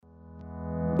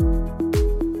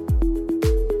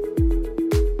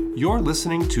You're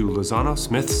listening to Lozano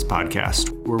Smith's podcast,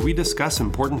 where we discuss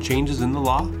important changes in the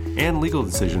law and legal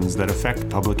decisions that affect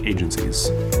public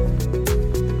agencies.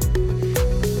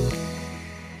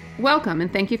 Welcome,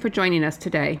 and thank you for joining us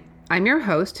today. I'm your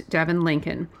host, Devin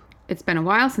Lincoln. It's been a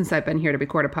while since I've been here to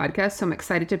record a podcast, so I'm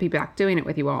excited to be back doing it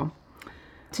with you all.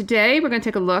 Today, we're going to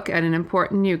take a look at an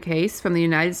important new case from the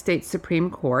United States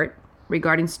Supreme Court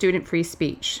regarding student free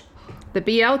speech. The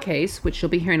BL case, which you'll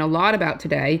be hearing a lot about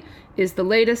today, is the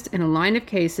latest in a line of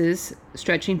cases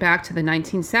stretching back to the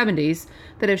 1970s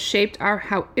that have shaped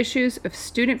how issues of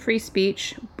student free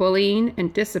speech, bullying,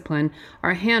 and discipline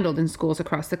are handled in schools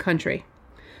across the country.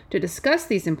 To discuss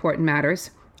these important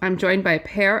matters, I'm joined by a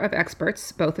pair of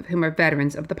experts, both of whom are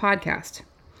veterans of the podcast.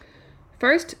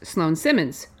 First, Sloan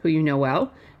Simmons, who you know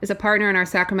well, is a partner in our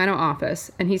Sacramento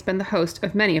office, and he's been the host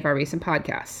of many of our recent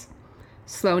podcasts.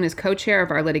 Sloan is co-chair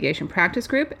of our litigation practice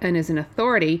group and is an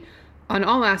authority on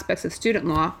all aspects of student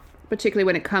law, particularly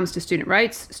when it comes to student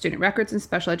rights, student records, and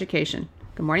special education.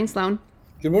 Good morning, Sloan.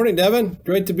 Good morning, Devin.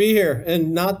 Great to be here,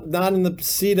 and not in the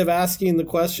seat of asking the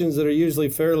questions that are usually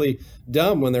fairly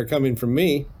dumb when they're coming from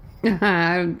me.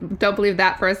 I don't believe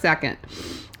that for a second.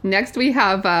 Next, we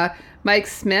have Mike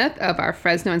Smith of our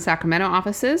Fresno and Sacramento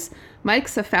offices.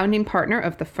 Mike's a founding partner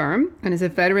of the firm and is a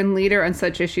veteran leader on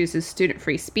such issues as student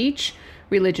free speech,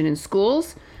 religion in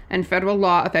schools, and federal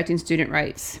law affecting student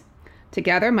rights.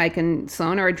 Together, Mike and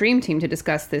Sloan are a dream team to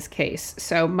discuss this case.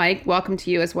 So, Mike, welcome to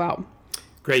you as well.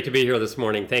 Great to be here this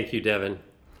morning. Thank you, Devin.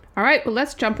 All right, well,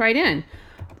 let's jump right in.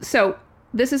 So,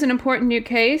 this is an important new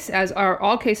case, as are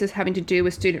all cases having to do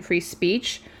with student free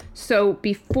speech. So,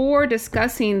 before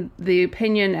discussing the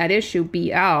opinion at issue,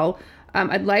 BL,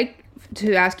 I'd like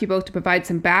to ask you both to provide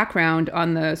some background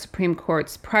on the Supreme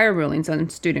Court's prior rulings on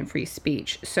student free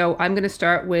speech. So I'm going to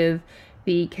start with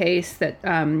the case that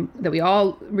we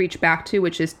all reach back to,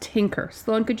 which is Tinker.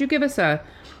 Sloan, could you give us a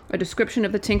description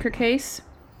of the Tinker case?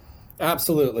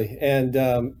 Absolutely. And,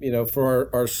 for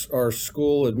our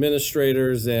school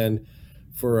administrators and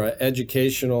for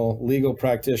educational legal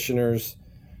practitioners,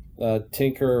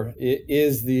 Tinker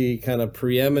is the kind of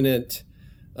preeminent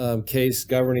case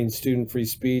governing student free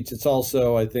speech. It's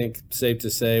also, I think, safe to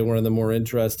say, one of the more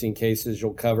interesting cases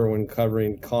you'll cover when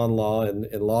covering con law in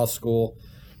law school.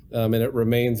 And it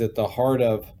remains at the heart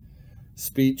of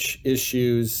speech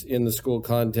issues in the school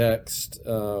context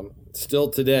still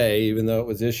today, even though it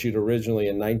was issued originally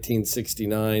in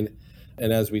 1969.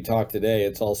 And as we talk today,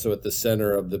 it's also at the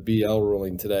center of the BL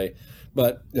ruling today.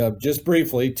 But just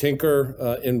briefly,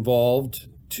 Tinker involved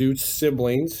two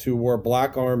siblings who wore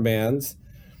black armbands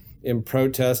in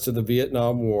protest of the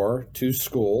Vietnam War to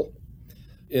school.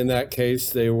 In that case,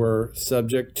 they were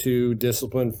subject to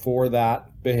discipline for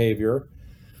that behavior,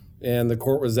 and the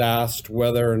court was asked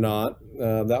whether or not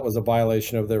that was a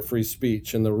violation of their free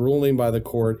speech. And the ruling by the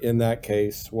court in that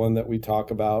case, one that we talk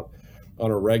about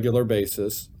on a regular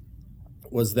basis,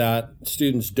 was that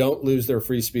students don't lose their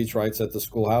free speech rights at the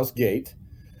schoolhouse gate,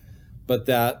 but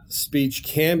that speech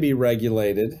can be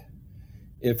regulated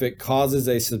if it causes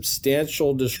a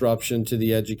substantial disruption to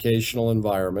the educational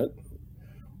environment,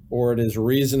 or it is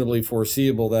reasonably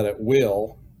foreseeable that it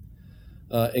will,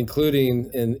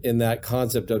 including in that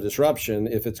concept of disruption,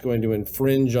 if it's going to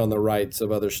infringe on the rights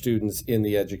of other students in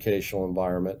the educational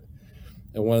environment.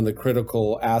 And one of the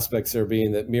critical aspects there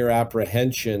being that mere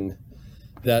apprehension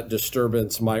that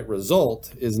disturbance might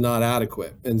result is not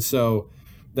adequate. And so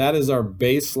that is our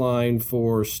baseline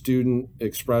for student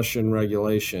expression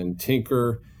regulation.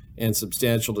 Tinker and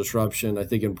substantial disruption. I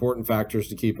think important factors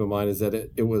to keep in mind is that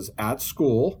it was at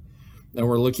school, and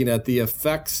we're looking at the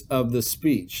effects of the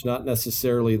speech, not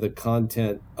necessarily the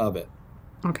content of it.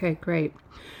 Okay, great.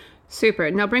 Super.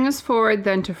 Now bring us forward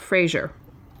then to Frazier.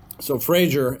 So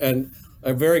Frazier, and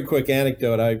a very quick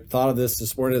anecdote, I thought of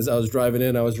this morning as I was driving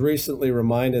in. I was recently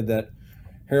reminded that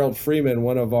Harold Freeman,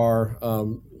 one of our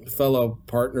fellow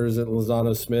partners at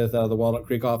Lozano Smith out of the Walnut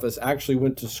Creek office, actually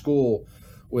went to school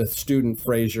with student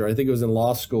Frazier. I think it was in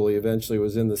law school. He eventually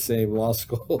was in the same law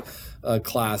school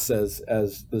class as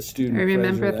the student. I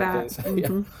remember Frazier that.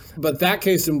 Mm-hmm. Yeah. But that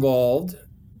case involved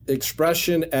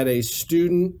expression at a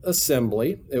student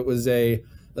assembly. It was a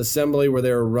assembly where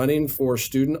they were running for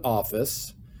student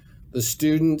office. The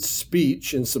student's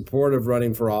speech in support of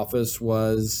running for office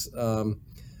was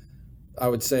I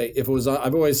would say if it was,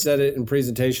 I've always said it in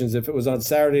presentations, if it was on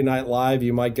Saturday Night Live,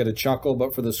 you might get a chuckle,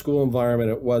 but for the school environment,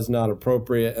 it was not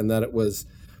appropriate, and that it was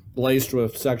laced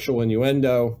with sexual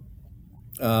innuendo.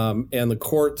 And the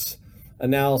court's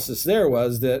analysis there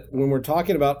was that when we're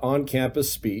talking about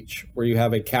on-campus speech, where you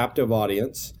have a captive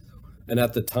audience, And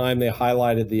at the time, they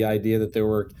highlighted the idea that there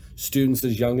were students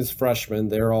as young as freshmen,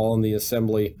 they're all in the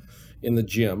assembly in the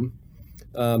gym,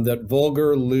 that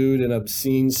vulgar, lewd, and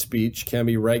obscene speech can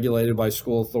be regulated by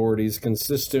school authorities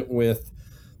consistent with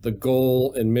the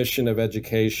goal and mission of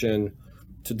education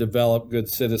to develop good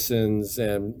citizens,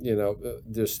 and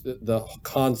just the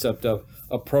concept of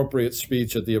appropriate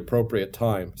speech at the appropriate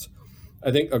times.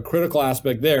 I think a critical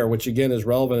aspect there, which again is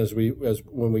relevant as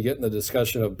when we get in the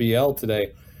discussion of BL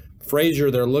today, Fraser,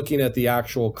 they're looking at the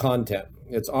actual content.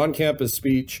 It's on-campus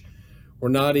speech. We're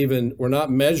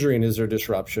not measuring is there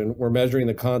disruption. We're measuring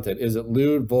the content. Is it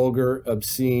lewd, vulgar,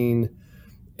 obscene?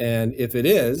 And if it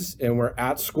is, and we're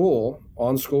at school,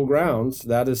 on school grounds,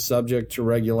 that is subject to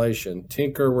regulation.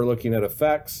 Tinker, we're looking at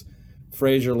effects.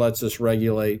 Fraser lets us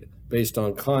regulate based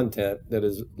on content that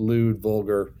is lewd,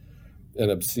 vulgar,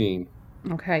 and obscene.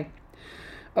 Okay.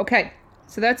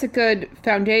 So that's a good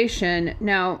foundation.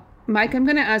 Now, Mike, I'm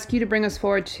going to ask you to bring us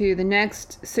forward to the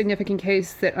next significant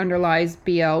case that underlies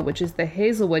BL, which is the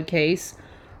Hazelwood case.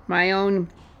 My own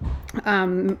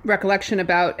recollection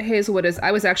about Hazelwood is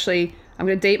I'm going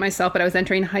to date myself, but I was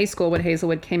entering high school when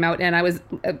Hazelwood came out, and I was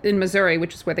in Missouri,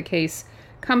 which is where the case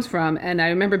comes from. And I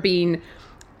remember being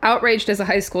outraged as a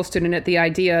high school student at the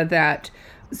idea that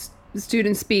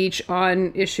student speech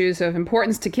on issues of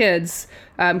importance to kids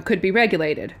could be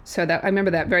regulated. So that I remember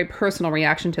that very personal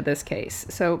reaction to this case.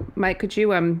 So, Mike, could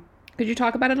you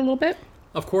talk about it a little bit?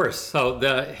 Of course. So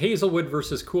the Hazelwood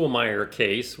versus Kuhlmeier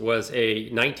case was a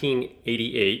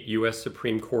 1988 U.S.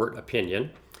 Supreme Court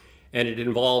opinion, and it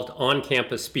involved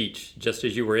on-campus speech. Just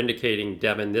as you were indicating,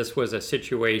 Devin, this was a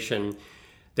situation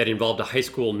that involved a high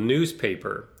school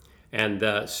newspaper. And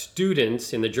the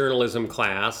students in the journalism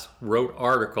class wrote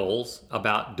articles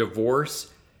about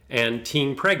divorce and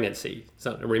teen pregnancy.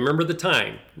 So remember the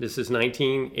time. This is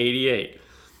 1988.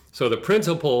 So the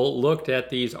principal looked at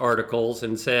these articles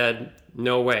and said,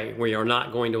 no way, we are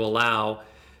not going to allow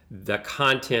the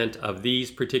content of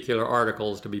these particular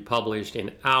articles to be published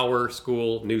in our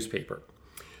school newspaper.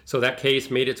 So that case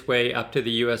made its way up to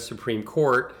the U.S. Supreme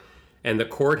Court, and the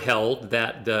court held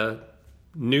that the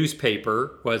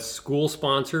newspaper was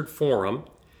school-sponsored forum,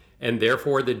 and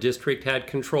therefore the district had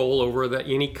control over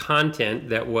any content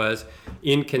that was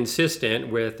inconsistent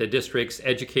with the district's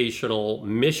educational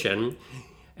mission.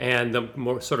 And the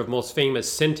most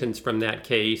famous sentence from that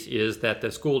case is that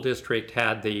the school district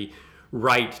had the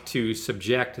right to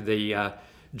subject the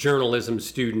journalism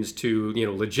students to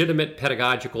legitimate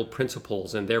pedagogical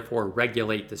principles and therefore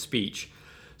regulate the speech.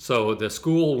 So the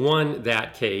school won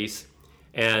that case.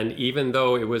 And even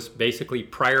though it was basically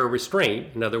prior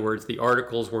restraint, in other words, the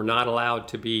articles were not allowed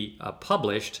to be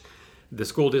published, the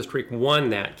school district won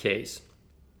that case.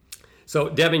 So,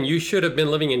 Devin, you should have been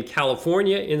living in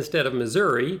California instead of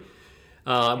Missouri.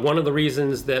 One of the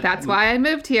reasons that's why I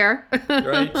moved here.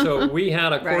 Right. So we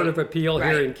had a court of appeal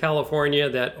here in California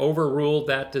that overruled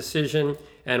that decision.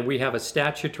 And we have a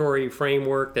statutory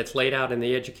framework that's laid out in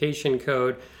the education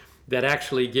code that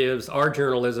actually gives our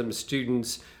journalism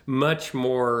students much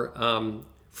more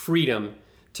freedom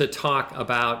to talk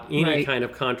about any kind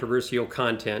of controversial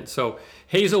content. So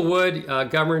Hazelwood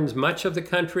governs much of the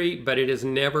country, but it has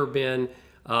never been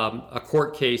a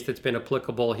court case that's been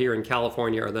applicable here in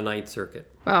California or the Ninth Circuit.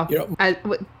 Well,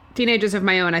 teenagers of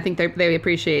my own, I think they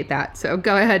appreciate that. So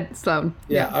go ahead, Sloan.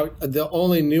 Yeah. The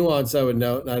only nuance I would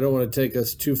note, and I don't want to take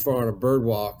us too far on a bird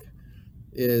walk,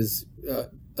 is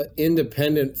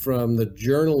independent from the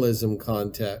journalism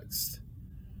context,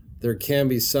 there can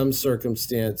be some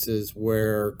circumstances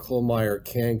where Kuhlmeier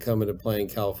can come into play in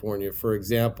California. For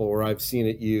example, where I've seen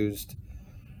it used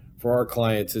for our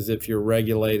clients is if you're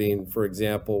regulating, for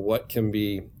example, what can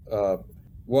be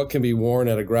worn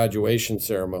at a graduation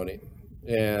ceremony.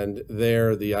 And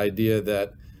there, the idea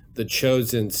that the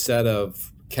chosen set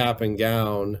of cap and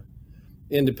gown,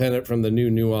 independent from the new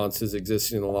nuances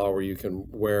existing in the law where you can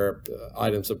wear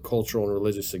items of cultural and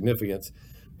religious significance,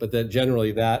 but that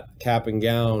generally that cap and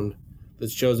gown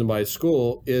that's chosen by a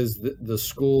school is the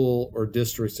school or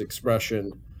district's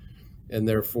expression, and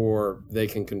therefore they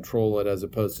can control it as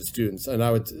opposed to students. And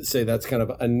I would say that's kind of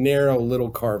a narrow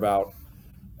little carve out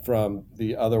from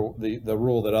the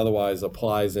rule that otherwise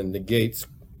applies and negates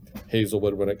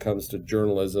Hazelwood when it comes to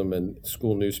journalism and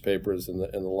school newspapers and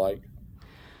the like.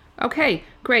 Okay,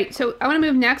 great. So I want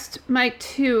to move next, Mike,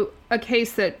 to a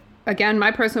case that, again, my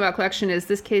personal recollection is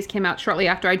this case came out shortly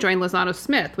after I joined Lozano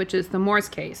Smith, which is the Morse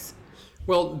case.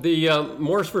 Well, the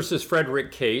Morse versus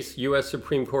Frederick case, U.S.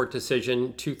 Supreme Court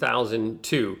decision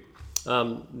 2002.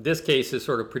 This case is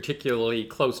sort of particularly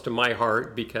close to my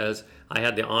heart because I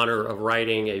had the honor of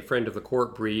writing a friend of the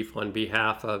court brief on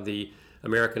behalf of the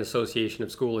American Association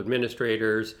of School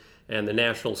Administrators, and the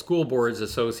National School Boards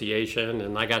Association,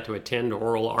 and I got to attend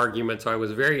oral arguments, so I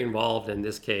was very involved in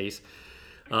this case.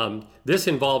 This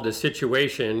involved a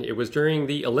situation, it was during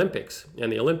the Olympics,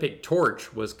 and the Olympic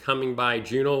torch was coming by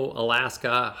Juneau,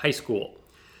 Alaska High School.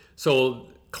 So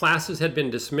classes had been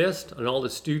dismissed, and all the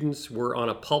students were on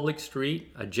a public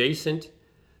street adjacent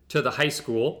to the high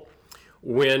school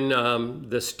when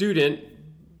the student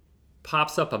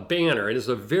pops up a banner. It is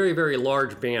a very, very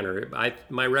large banner.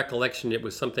 My recollection, it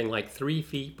was something like 3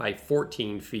 feet by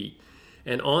 14 feet.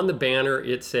 And on the banner,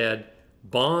 it said,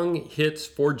 "Bong hits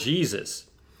for Jesus."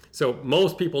 So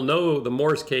most people know the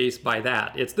Morse case by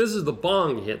that. This is the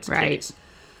bong hits case.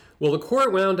 Well, the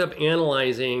court wound up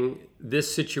analyzing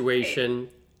this situation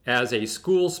as a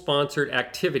school-sponsored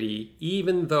activity,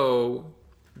 even though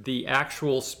the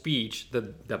actual speech,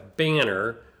 the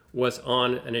banner, was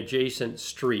on an adjacent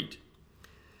street.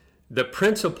 The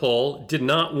principal did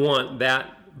not want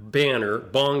that banner,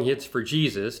 "Bong Hits for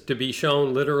Jesus," to be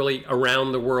shown literally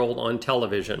around the world on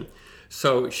television.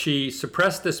 So she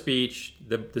suppressed the speech,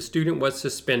 the student was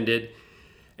suspended,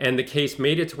 and the case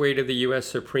made its way to the U.S.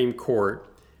 Supreme Court,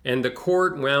 and the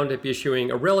court wound up issuing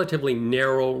a relatively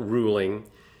narrow ruling.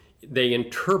 They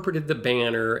interpreted the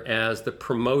banner as the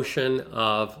promotion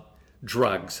of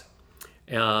drugs.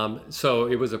 So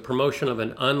it was a promotion of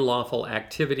an unlawful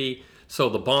activity. So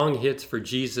the Bong Hits for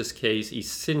Jesus case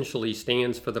essentially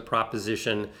stands for the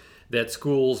proposition that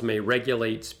schools may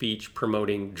regulate speech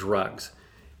promoting drugs.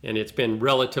 And it's been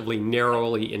relatively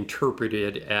narrowly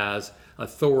interpreted as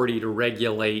authority to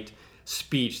regulate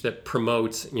speech that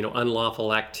promotes,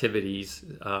 unlawful activities.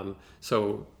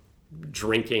 So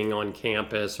drinking on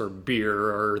campus or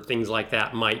beer or things like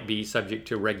that might be subject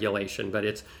to regulation, but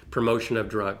it's promotion of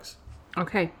drugs.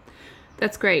 Okay.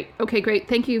 That's great. Okay, great.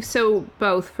 Thank you so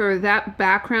both for that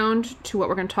background to what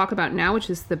we're going to talk about now, which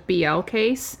is the BL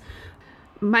case.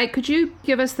 Mike, could you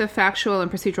give us the factual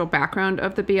and procedural background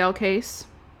of the BL case?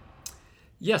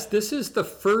 Yes, this is the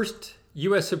first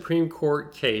U.S. Supreme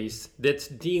Court case that's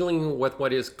dealing with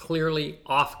what is clearly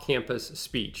off-campus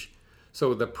speech.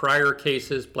 So the prior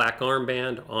cases, black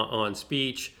armband on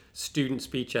speech, student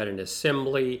speech at an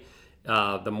assembly,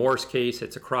 the Morse case,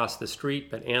 it's across the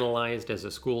street, but analyzed as a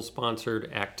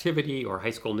school-sponsored activity or high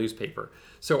school newspaper.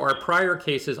 So our prior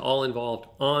cases all involved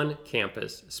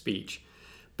on-campus speech.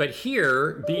 But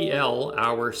here, BL,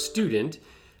 our student,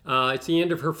 it's the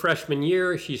end of her freshman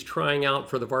year. She's trying out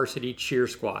for the varsity cheer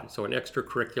squad, so an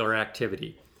extracurricular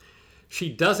activity. She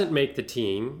doesn't make the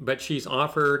team, but she's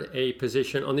offered a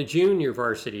position on the junior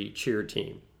varsity cheer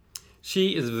team.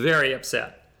 She is very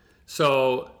upset.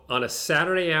 So on a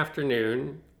Saturday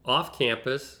afternoon, off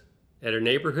campus, at her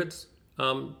neighborhood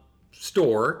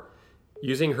store,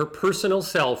 using her personal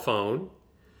cell phone,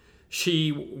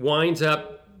 she winds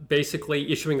up basically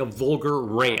issuing a vulgar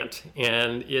rant.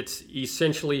 And it's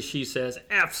essentially, she says,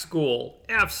 F school,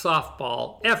 F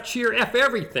softball, F cheer, F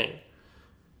everything.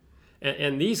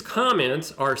 And these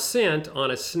comments are sent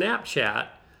on a Snapchat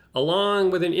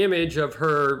along with an image of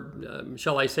her,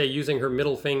 shall I say, using her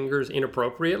middle fingers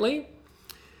inappropriately.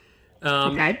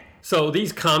 Okay. So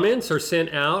these comments are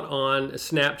sent out on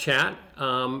Snapchat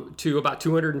to about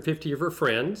 250 of her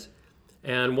friends.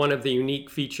 And one of the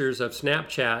unique features of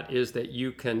Snapchat is that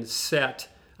you can set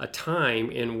a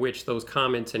time in which those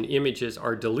comments and images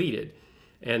are deleted.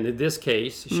 And in this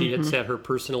case, she had set her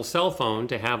personal cell phone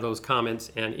to have those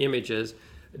comments and images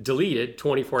deleted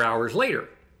 24 hours later.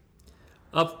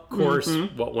 Of course,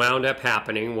 what wound up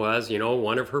happening was,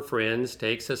 one of her friends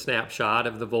takes a snapshot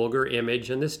of the vulgar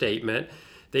image and the statement.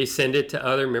 They send it to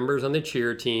other members on the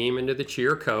cheer team and to the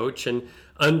cheer coach. And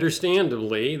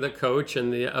understandably, the coach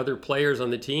and the other players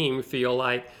on the team feel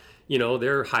like,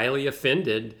 they're highly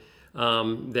offended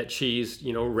that she's,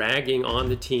 ragging on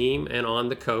the team and on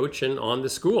the coach and on the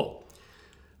school.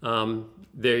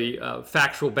 The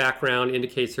factual background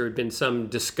indicates there had been some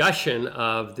discussion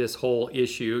of this whole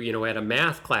issue, at a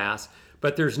math class,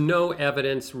 but there's no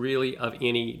evidence really of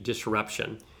any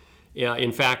disruption.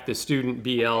 In fact, the student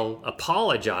BL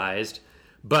apologized,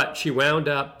 but she wound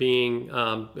up being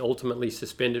ultimately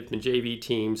suspended from the JV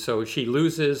team, so she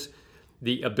loses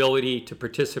the ability to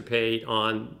participate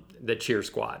on the cheer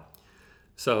squad.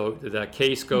 So the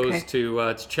case goes to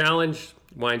its challenge,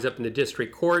 winds up in the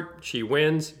district court. She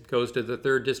wins, goes to the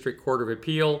 3rd District Court of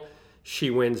Appeal. She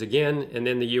wins again, and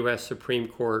then the U.S. Supreme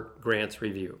Court grants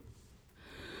review.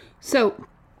 So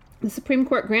the Supreme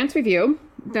Court grants review.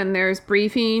 Then there's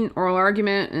briefing, oral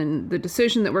argument, and the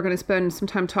decision that we're going to spend some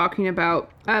time talking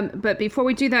about. But before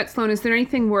we do that, Sloan, is there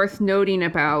anything worth noting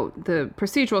about the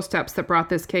procedural steps that brought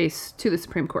this case to the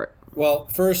Supreme Court? Well,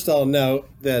 first I'll note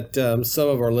that some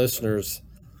of our listeners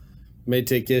may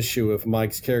take issue with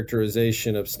Mike's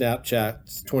characterization of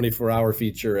Snapchat's 24-hour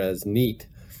feature as neat.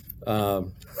 I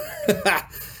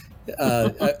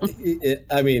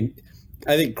mean,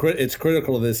 I think it's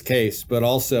critical to this case, but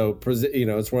also,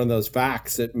 it's one of those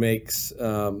facts that makes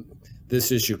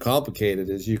this issue complicated,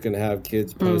 is you can have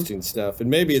kids posting stuff, and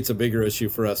maybe it's a bigger issue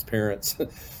for us parents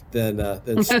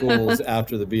than schools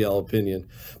after the BL opinion.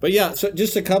 But yeah, so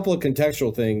just a couple of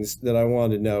contextual things that I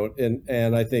wanted to note,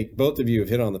 and I think both of you have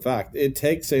hit on the fact. It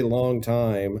takes a long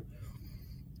time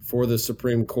for the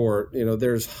Supreme Court.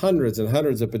 There's hundreds and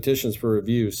hundreds of petitions for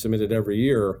review submitted every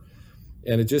year,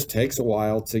 and it just takes a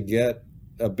while to get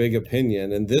a big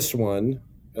opinion. And this one,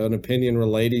 an opinion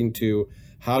relating to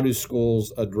how do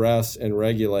schools address and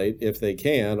regulate, if they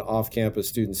can, off-campus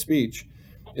student speech,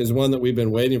 is one that we've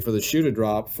been waiting for the shoe to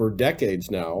drop for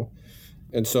decades now.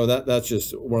 And so that's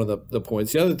just one of the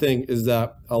points. The other thing is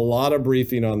that a lot of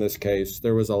briefing on this case.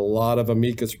 There was a lot of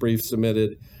amicus briefs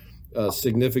submitted,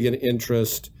 significant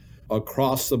interest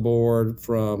across the board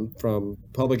from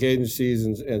public agencies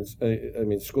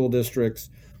and school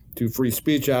districts to free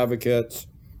speech advocates,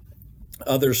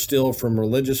 others still from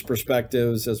religious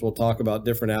perspectives, as we'll talk about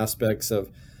different aspects of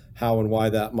how and why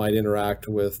that might interact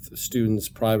with students'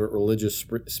 private religious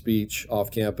speech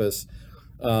off campus.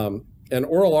 And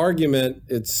oral argument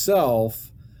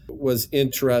itself was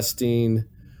interesting.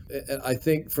 I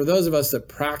think for those of us that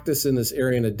practice in this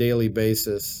area on a daily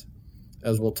basis,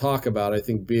 as we'll talk about, I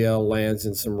think BL lands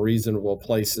in some reasonable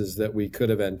places that we could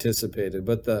have anticipated.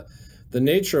 But the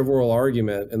nature of oral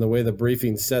argument and the way the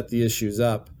briefing set the issues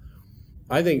up,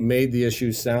 I think made the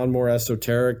issue sound more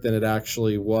esoteric than it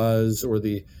actually was, or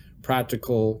the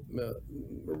practical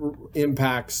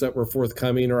impacts that were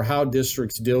forthcoming, or how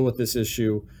districts deal with this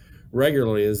issue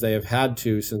regularly, as they have had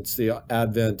to since the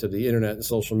advent of the internet and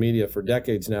social media for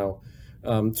decades now.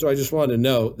 So I just wanted to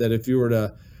note that if you were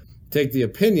to take the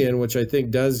opinion, which I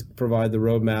think does provide the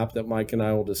roadmap that Mike and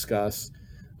I will discuss,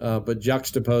 but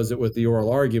juxtapose it with the oral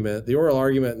argument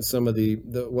and some of the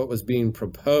what was being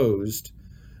proposed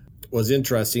was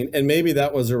interesting. And maybe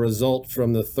that was a result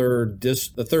from the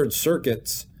Third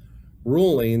Circuit's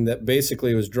ruling that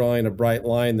basically was drawing a bright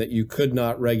line that you could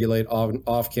not regulate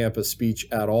off-campus speech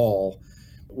at all,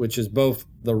 which is both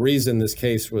the reason this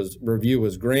case review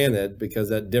was granted, because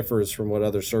that differs from what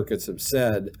other circuits have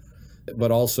said,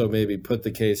 but also maybe put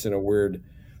the case in a weird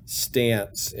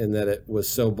stance in that it was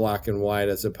so black and white,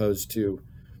 as opposed to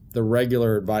the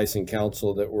regular advice and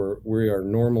counsel that we are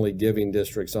normally giving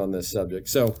districts on this subject.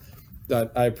 So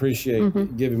I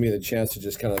appreciate giving me the chance to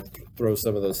just kind of throw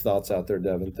some of those thoughts out there,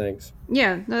 Devin. Thanks.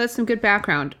 Yeah, no, that's some good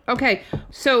background. Okay,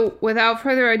 so without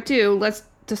further ado, let's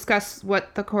discuss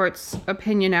what the court's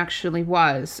opinion actually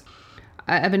was.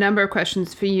 I have a number of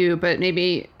questions for you, but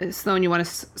maybe, Sloan, you want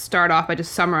to start off by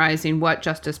just summarizing what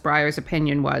Justice Breyer's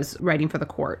opinion was, writing for the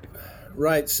court.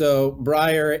 Right. So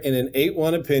Breyer, in an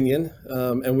 8-1 opinion,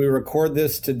 and we record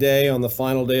this today on the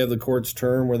final day of the court's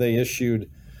term, where they issued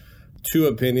 2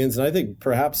 opinions, and I think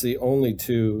perhaps the only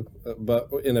 2,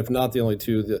 and if not the only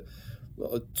 2,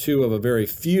 the 2 of a very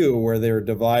few where they're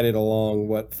divided along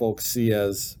what folks see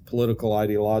as political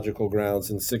ideological grounds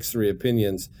in 6-3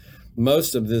 opinions.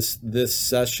 Most of this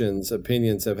session's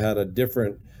opinions have had a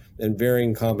different and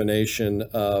varying combination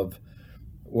of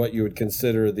what you would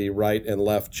consider the right and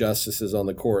left justices on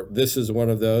the court. This is one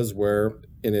of those where,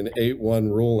 in an 8-1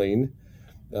 ruling,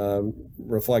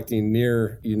 reflecting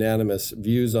near unanimous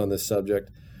views on this subject,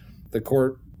 the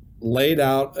court laid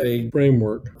out a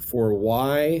framework for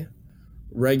why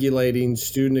regulating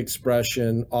student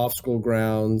expression off school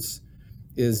grounds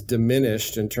is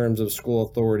diminished in terms of school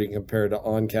authority compared to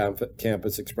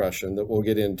on-campus expression that we'll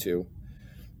get into,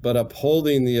 but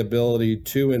upholding the ability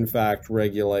to, in fact,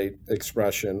 regulate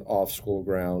expression off school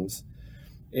grounds.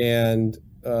 And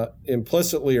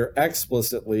implicitly or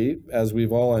explicitly, as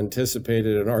we've all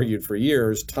anticipated and argued for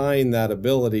years, tying that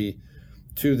ability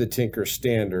to the Tinker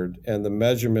standard and the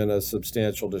measurement of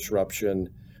substantial disruption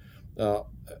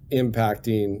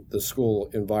impacting the school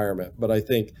environment. But I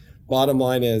think bottom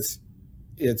line is,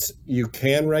 you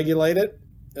can regulate it,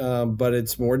 but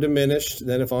it's more diminished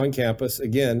than if on campus.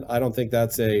 Again, I don't think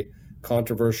that's a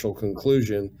controversial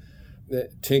conclusion.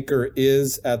 Tinker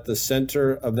is at the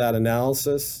center of that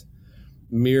analysis.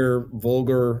 Mere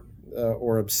vulgar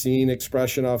or obscene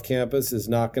expression off campus is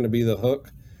not going to be the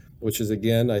hook, which is,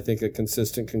 again, I think a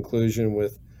consistent conclusion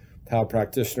with how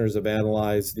practitioners have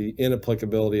analyzed the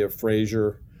inapplicability of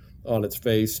Frazier on its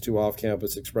face to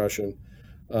off-campus expression.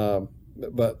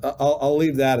 But I'll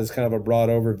leave that as kind of a broad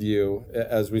overview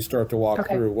as we start to walk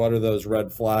through what are those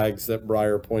red flags that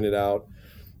Breyer pointed out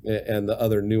and the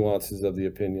other nuances of the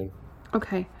opinion.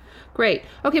 Okay, great.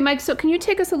 Okay, Mike, so can you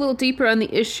take us a little deeper on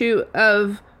the issue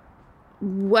of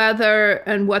whether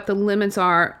and what the limits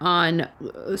are on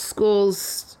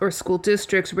schools or school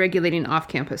districts regulating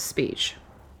off-campus speech?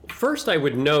 First, I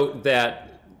would note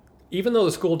that even though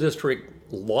the school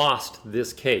district lost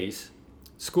this case,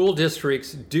 school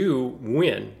districts do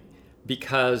win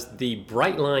because the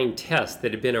bright line test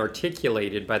that had been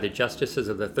articulated by the justices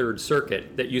of the Third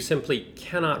Circuit that you simply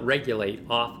cannot regulate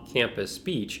off-campus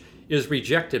speech is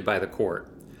rejected by the court.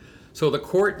 So the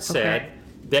court said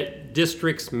that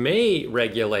districts may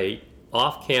regulate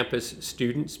off-campus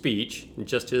student speech,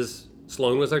 just as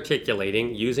Sloan was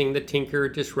articulating, using the Tinker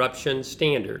disruption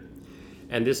standard.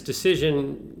 And this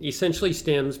decision essentially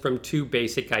stems from two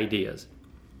basic ideas.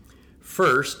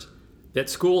 First, that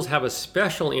schools have a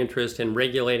special interest in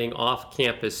regulating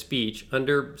off-campus speech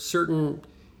under certain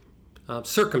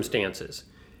circumstances.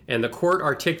 And the court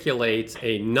articulates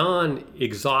a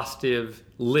non-exhaustive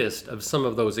list of some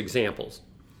of those examples.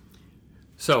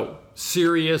 So,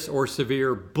 serious or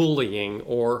severe bullying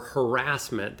or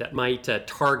harassment that might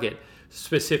target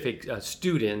specific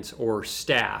students or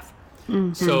staff.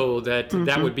 So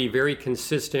that would be very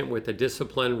consistent with the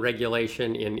discipline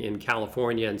regulation in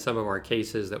California and some of our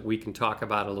cases that we can talk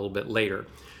about a little bit later.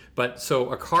 But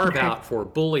so a carve out for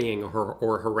bullying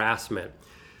or harassment.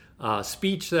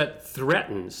 Speech that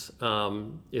threatens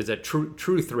is a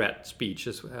true threat speech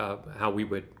is how we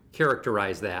would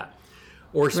characterize that.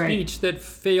 Or speech that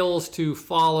fails to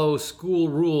follow school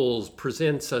rules,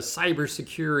 presents a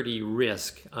cybersecurity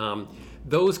risk.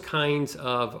 Those kinds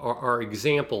of are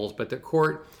examples, but the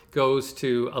court goes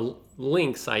to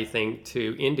lengths, I think,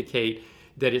 to indicate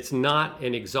that it's not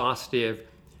an exhaustive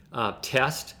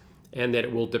test and that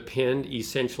it will depend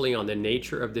essentially on the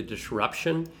nature of the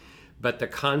disruption. But the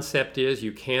concept is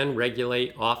you can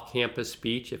regulate off-campus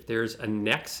speech if there's a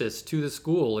nexus to the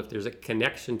school, if there's a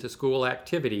connection to school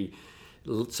activity,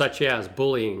 such as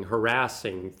bullying,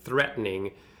 harassing,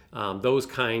 threatening, those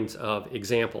kinds of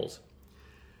examples.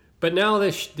 But now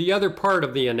the other part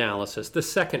of the analysis, the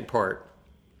second part.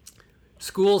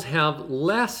 Schools have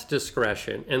less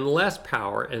discretion and less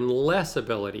power and less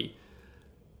ability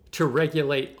to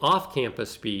regulate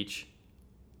off-campus speech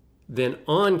than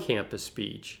on-campus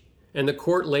speech. And the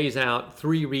court lays out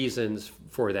three reasons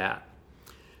for that.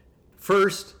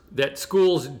 First, that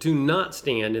schools do not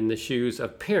stand in the shoes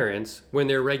of parents when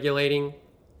they're regulating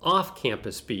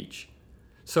off-campus speech.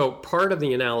 So part of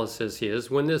the analysis is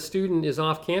when the student is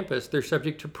off campus, they're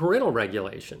subject to parental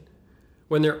regulation.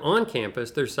 When they're on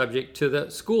campus, they're subject to the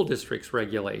school district's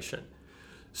regulation.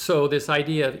 So this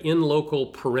idea of in loco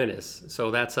parentis,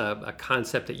 so that's a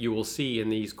concept that you will see in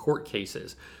these court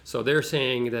cases. So they're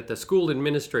saying that the school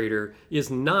administrator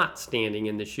is not standing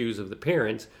in the shoes of the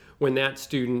parents when that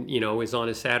student, is on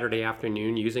a Saturday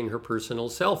afternoon using her personal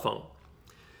cell phone.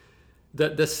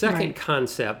 The second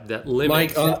concept that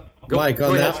limits... Mike,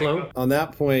 on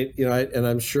that point, and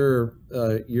I'm sure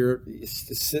you're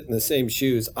sitting in the same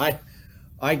shoes.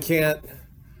 I can't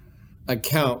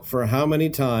account for how many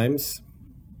times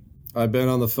I've been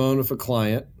on the phone with a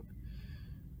client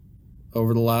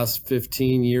over the last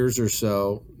 15 years or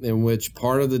so, in which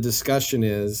part of the discussion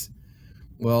is,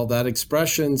 well, that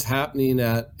expression's happening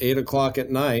at 8 o'clock at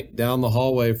night down the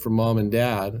hallway from mom and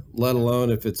dad, let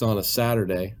alone if it's on a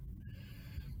Saturday.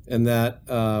 And that,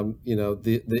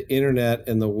 the internet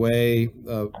and the way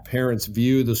parents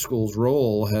view the school's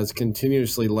role has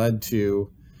continuously led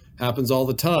to, happens all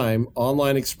the time,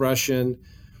 online expression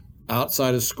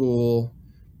outside of school,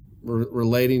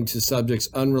 relating to subjects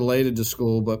unrelated to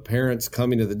school, but parents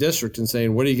coming to the district and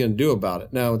saying, what are you going to do about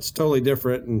it? Now, it's totally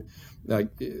different. And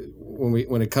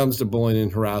when it comes to bullying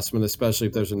and harassment, especially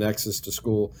if there's a nexus to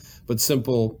school, but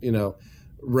simple,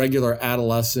 regular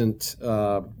adolescent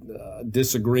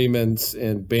disagreements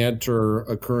and banter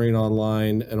occurring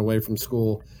online and away from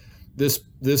school.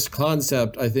 This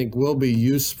concept, I think, will be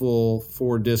useful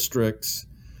for districts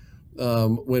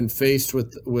when faced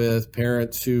with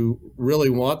parents who really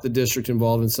want the district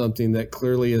involved in something that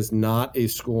clearly is not a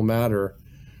school matter.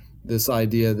 This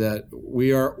idea that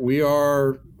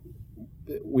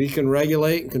we can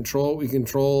regulate and control what we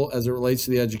control as it relates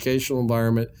to the educational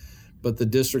environment, but the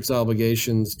district's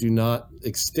obligations do not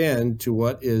extend to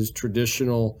what is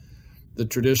the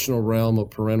traditional realm of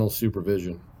parental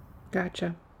supervision.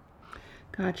 Gotcha.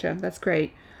 That's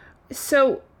great.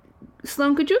 So,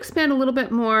 Sloan, could you expand a little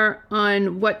bit more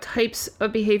on what types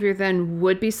of behavior then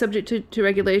would be subject to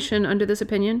regulation under this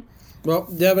opinion? Well,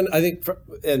 Devin, I think,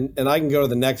 and I can go to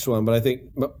the next one, but I think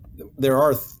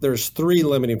there's three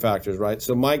limiting factors, right?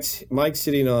 So Mike's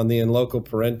hitting on the in loco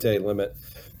parente limit.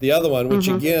 the other one, which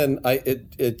again,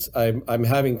 I'm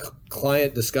having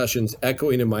client discussions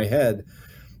echoing in my head.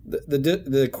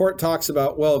 The court talks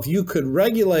about, well, if you could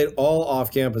regulate all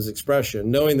off-campus expression,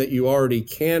 knowing that you already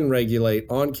can regulate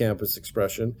on-campus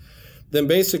expression, then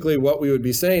basically what we would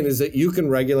be saying is that you can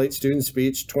regulate student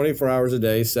speech 24 hours a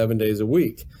day, 7 days a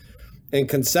week. And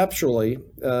conceptually,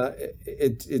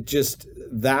 it just,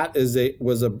 that is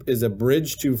a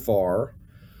bridge too far,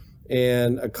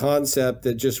 and a concept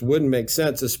that just wouldn't make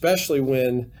sense, especially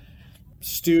when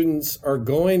students are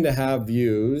going to have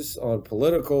views on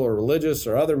political or religious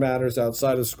or other matters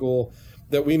outside of school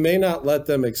that we may not let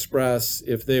them express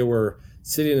if they were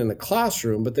sitting in a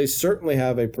classroom, but they certainly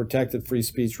have a protected free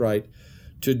speech right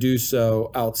to do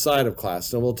so outside of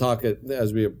class. And we'll talk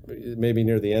as we maybe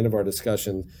near the end of our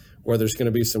discussion where there's going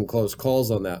to be some close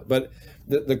calls on that. But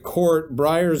the court,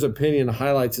 Breyer's opinion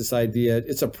highlights this idea.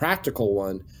 It's a practical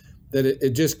one, that it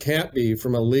just can't be,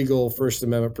 from a legal First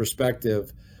Amendment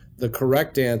perspective, the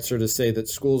correct answer to say that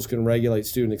schools can regulate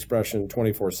student expression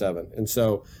 24/7. And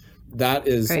so that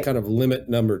is kind of limit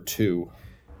number 2.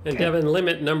 And Devin,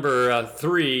 limit number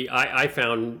 3, I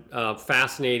found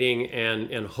fascinating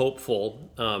and hopeful.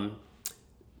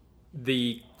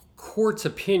 The court's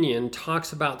opinion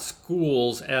talks about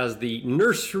schools as the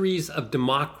nurseries of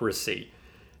democracy.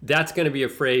 That's going to be a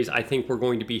phrase I think we're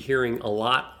going to be hearing a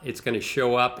lot. It's going to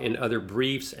show up in other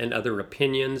briefs and other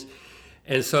opinions.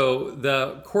 And so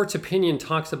the court's opinion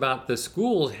talks about the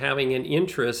schools having an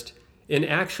interest in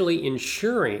actually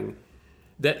ensuring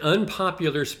that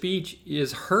unpopular speech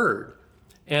is heard,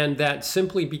 and that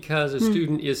simply because a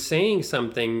student is saying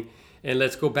something, and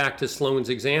let's go back to Sloan's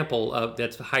example of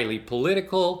that's highly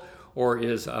political, or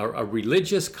is a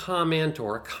religious comment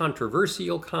or a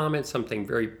controversial comment, something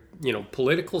very,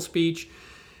 political speech.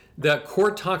 The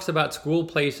court talks about school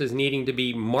places needing to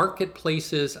be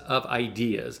marketplaces of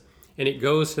ideas. And it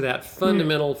goes to that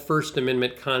fundamental First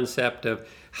Amendment concept of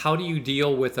how do you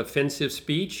deal with offensive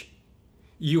speech?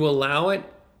 You allow it,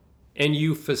 and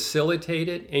you facilitate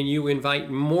it, and you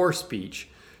invite more speech.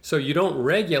 So you don't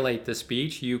regulate the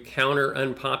speech, you counter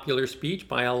unpopular speech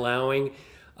by allowing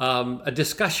a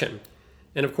discussion.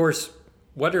 And of course,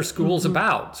 what are schools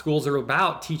about? Schools are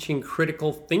about teaching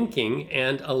critical thinking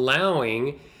and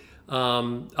allowing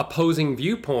opposing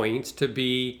viewpoints to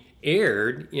be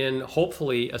aired in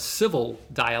hopefully a civil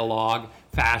dialogue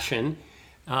fashion.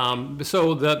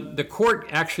 So the court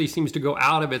actually seems to go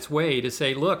out of its way to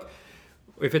say, look,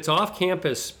 if it's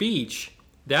off-campus speech,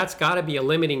 that's got to be a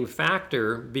limiting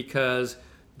factor because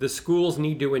the schools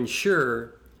need to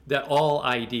ensure that all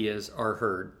ideas are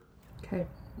heard. Okay.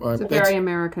 It's a very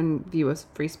American view of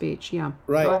free speech, yeah.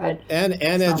 Right. Go ahead. And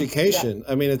education.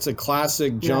 Yeah. I mean, it's a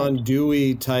classic John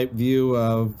Dewey type view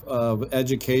of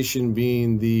education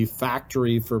being the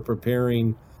factory for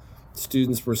preparing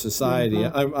students for society.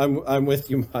 I'm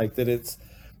with you, Mike, that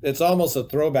it's almost a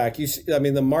throwback.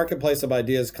 The marketplace of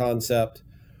ideas concept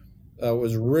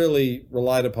was really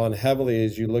relied upon heavily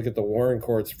as you look at the Warren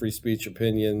Court's free speech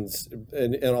opinions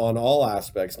and on all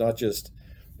aspects, not just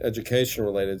education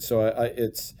related. So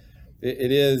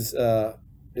it is a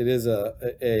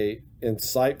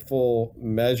insightful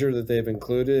measure that they've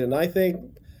included, and I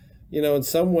think in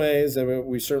some ways,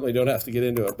 we certainly don't have to get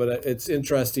into it, but it's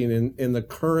interesting in the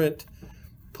current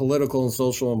political and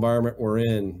social environment we're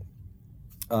in,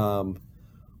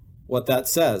 what that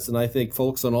says. And I think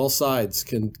folks on all sides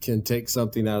can take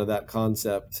something out of that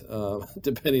concept,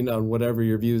 depending on whatever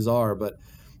your views are. But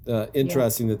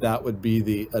interesting that would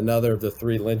be another of the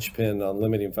 3 linchpin on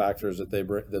limiting factors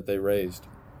that they raised.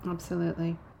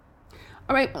 Absolutely.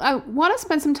 All right, I want to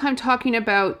spend some time talking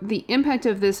about the impact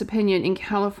of this opinion in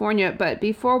California, but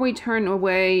before we turn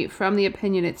away from the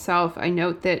opinion itself, I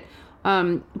note that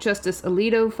Justice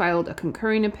Alito filed a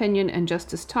concurring opinion and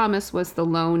Justice Thomas was the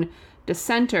lone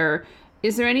dissenter.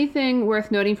 Is there anything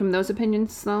worth noting from those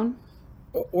opinions, Sloan?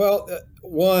 Well,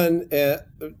 one,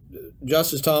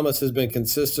 Justice Thomas has been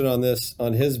consistent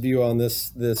on his view on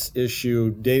this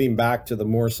issue dating back to the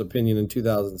Morse opinion in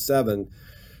 2007,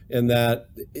 in that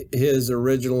his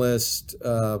originalist,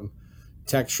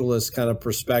 textualist kind of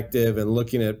perspective and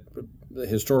looking at the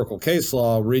historical case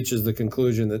law reaches the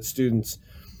conclusion that students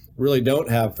really don't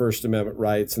have First Amendment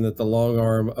rights, and that the long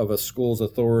arm of a school's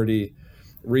authority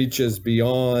reaches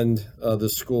beyond the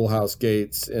schoolhouse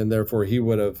gates, and therefore he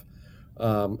would have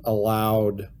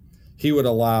allow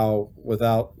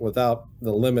without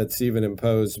the limits even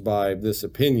imposed by this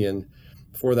opinion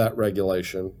for that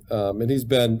regulation. And he's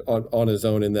been on his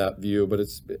own in that view, but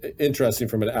it's interesting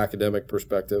from an academic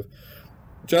perspective.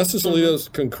 Justice Alito's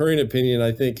concurring opinion,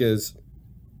 I think, as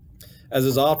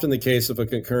is often the case of a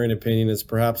concurring opinion, is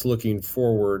perhaps looking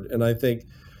forward. And I think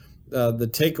the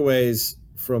takeaways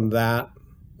from that,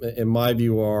 in my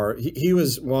view, are he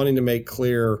was wanting to make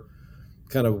clear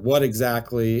kind of what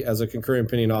exactly, as a concurring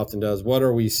opinion often does, what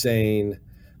are we saying,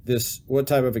 what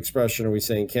type of expression are we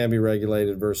saying can be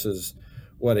regulated versus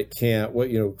what it can't,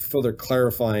 further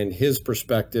clarifying his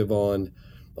perspective on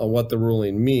what the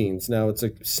ruling means. Now, it's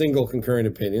a single concurring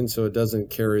opinion, so it doesn't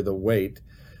carry the weight,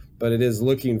 but it is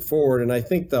looking forward. And I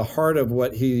think the heart of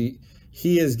what he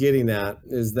is getting at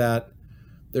is that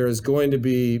there is going to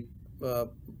be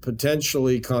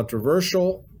potentially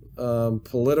controversial,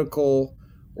 political,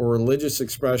 or religious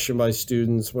expression by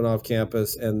students when off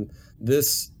campus, and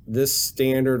this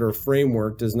standard or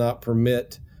framework does not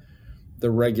permit the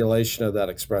regulation of that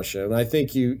expression. And I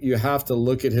think you have to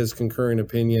look at his concurring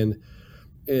opinion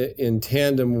in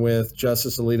tandem with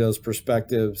Justice Alito's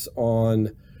perspectives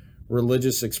on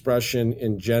religious expression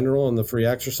in general and the free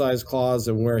exercise clause,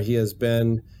 and where he has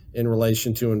been in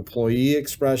relation to employee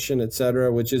expression, et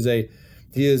cetera, which is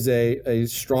he is a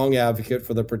strong advocate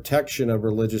for the protection of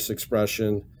religious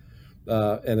expression,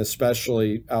 and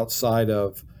especially outside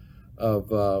of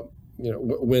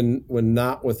when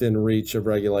not within reach of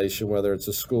regulation, whether it's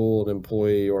a school, an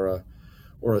employee, or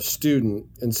a student.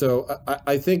 And so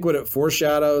I think what it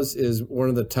foreshadows is one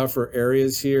of the tougher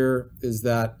areas here is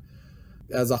that,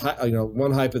 as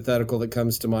one hypothetical that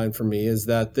comes to mind for me is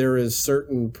that there is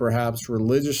certain perhaps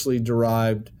religiously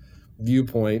derived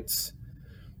viewpoints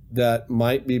that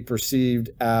might be perceived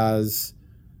as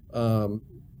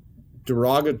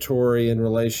derogatory in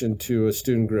relation to a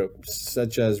student group,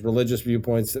 such as religious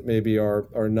viewpoints that maybe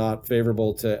are not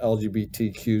favorable to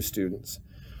LGBTQ students.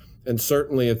 And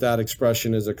certainly if that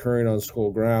expression is occurring on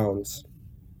school grounds,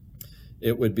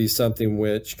 it would be something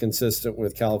which, consistent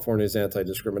with California's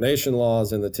anti-discrimination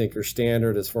laws and the Tinker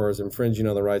Standard as far as infringing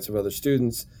on the rights of other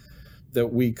students, that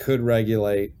we could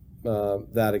regulate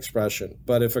that expression.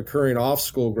 But if occurring off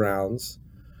school grounds,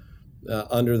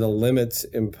 under the limits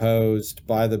imposed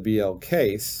by the BL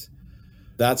case,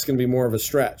 that's going to be more of a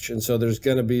stretch. And so there's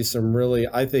going to be some really,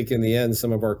 I think in the end,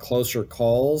 some of our closer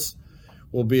calls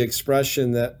will be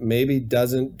expression that maybe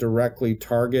doesn't directly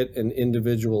target an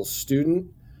individual student,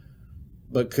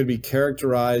 but could be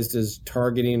characterized as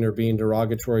targeting or being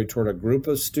derogatory toward a group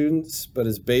of students, but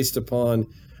is based upon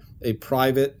a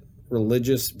private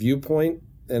religious viewpoint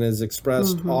and is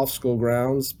expressed off school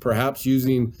grounds, perhaps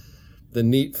using the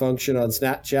neat function on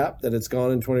Snapchat that it's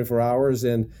gone in 24 hours.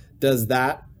 And does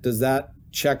that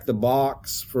check the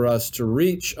box for us to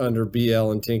reach under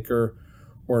BL and Tinker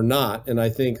or not? And I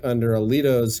think under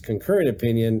Alito's concurring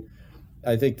opinion,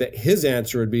 I think that his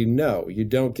answer would be no, you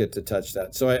don't get to touch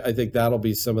that. So I think that'll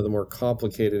be some of the more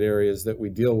complicated areas that we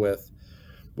deal with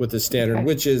the standard,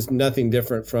 which is nothing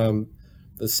different from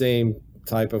the same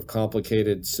type of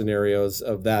complicated scenarios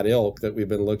of that ilk that we've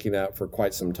been looking at for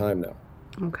quite some time now.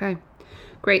 Okay,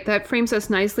 great. That frames us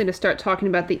nicely to start talking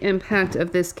about the impact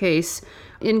of this case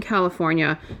in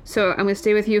California. So I'm going to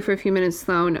stay with you for a few minutes,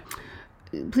 Sloan.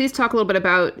 Please talk a little bit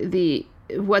about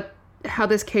how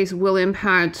this case will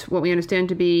impact what we understand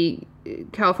to be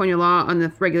California law on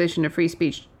the regulation of free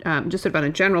speech, just sort of on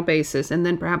a general basis. And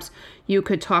then perhaps you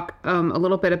could talk a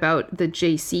little bit about the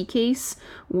JC case,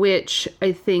 which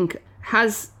I think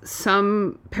has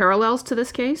some parallels to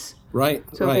this case. Right.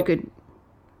 So if you could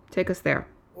take us there.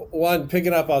 One,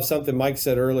 picking up off something Mike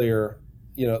said earlier,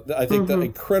 I think that a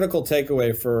critical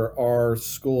takeaway for our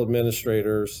school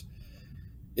administrators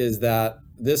is that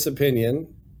this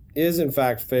opinion is in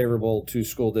fact favorable to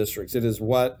school districts. It is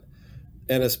what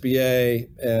NSBA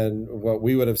and what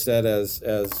we would have said as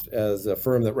a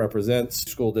firm that represents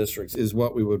school districts is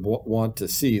what we would want to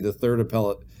see, the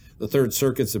Third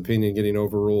Circuit's opinion getting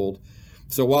overruled.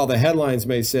 So while the headlines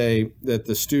may say that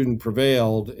the student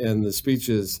prevailed and the speech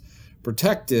is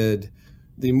protected,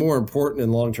 the more important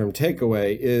and long-term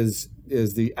takeaway is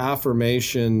the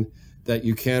affirmation that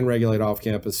you can regulate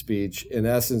off-campus speech, in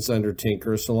essence, under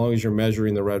Tinker, so long as you're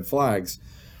measuring the red flags.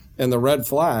 And the red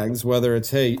flags, whether it's,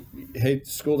 hey,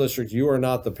 school district, you are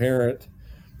not the parent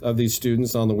of these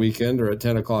students on the weekend or at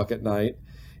 10 o'clock at night,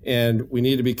 and we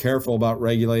need to be careful about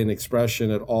regulating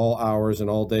expression at all hours and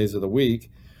all days of the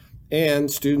week. And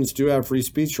students do have free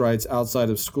speech rights outside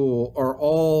of school, are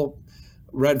all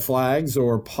red flags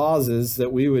or pauses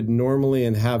that we would normally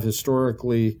and have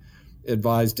historically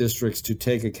advised districts to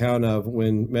take account of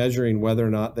when measuring whether or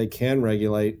not they can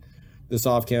regulate this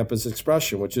off-campus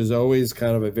expression, which is always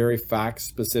kind of a very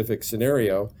fact-specific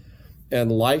scenario.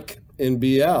 And like in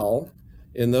BL,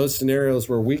 in those scenarios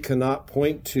where we cannot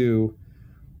point to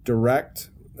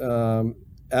direct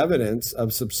evidence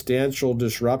of substantial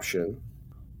disruption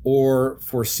or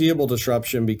foreseeable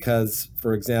disruption because,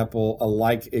 for example,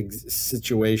 a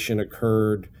situation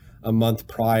occurred a month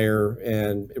prior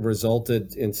and it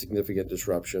resulted in significant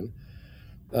disruption.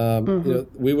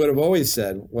 We would have always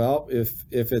said, well, if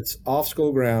it's off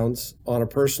school grounds on a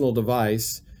personal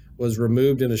device, was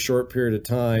removed in a short period of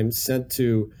time, sent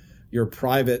to your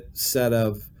private set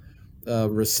of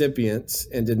recipients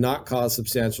and did not cause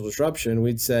substantial disruption,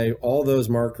 we'd say all those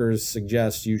markers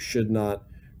suggest you should not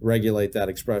regulate that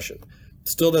expression.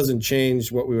 Still doesn't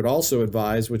change what we would also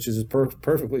advise, which is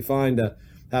perfectly fine to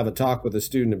have a talk with a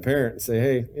student and parent and say,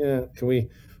 hey, can we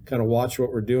kind of watch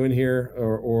what we're doing here,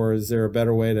 or is there a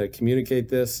better way to communicate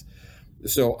this?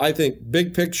 So I think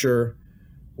big picture,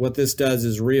 what this does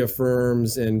is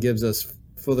reaffirms and gives us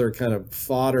further kind of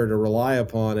fodder to rely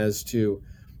upon as to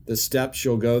the steps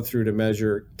you'll go through to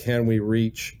measure, can we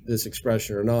reach this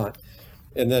expression or not?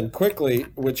 And then quickly,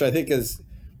 which I think is,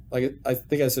 like I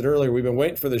think I said earlier, we've been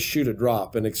waiting for the shoe to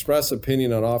drop and express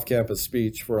opinion on off-campus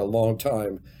speech for a long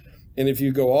time. And if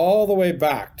you go all the way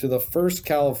back to the first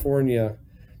California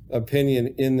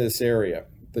opinion in this area,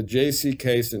 the JC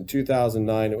case in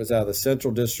 2009, it was out of the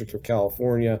Central District of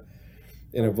California.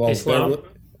 It involves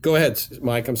Go ahead,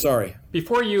 Mike. I'm sorry.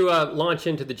 Before you launch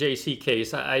into the JC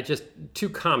case, I just two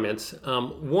comments.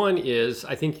 One is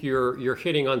I think you're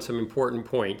hitting on some important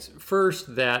points.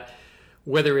 First, that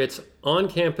whether it's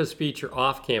on-campus speech or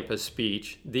off-campus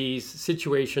speech, these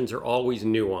situations are always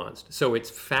nuanced. So it's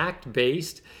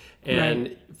fact-based,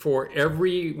 and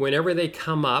whenever they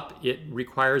come up, it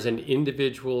requires an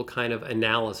individual kind of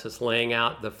analysis, laying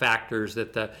out the factors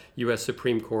that the U.S.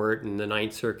 Supreme Court and the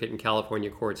Ninth Circuit and California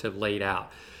courts have laid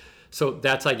out. So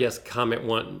that's, I guess, comment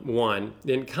one.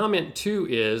 Then comment two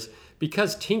is,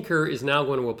 because Tinker is now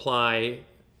going to apply,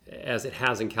 as it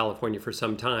has in California for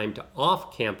some time, to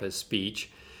off-campus speech,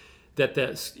 that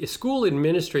the school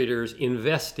administrator's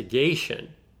investigation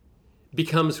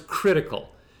becomes critical.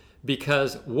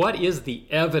 Because what is the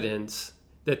evidence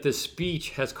that the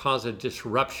speech has caused a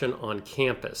disruption on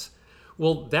campus?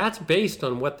 Well, that's based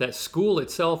on what that school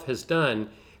itself has done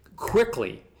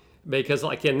quickly. Because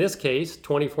like in this case,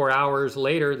 24 hours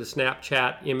later, the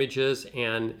Snapchat images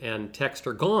and text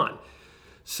are gone.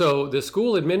 So the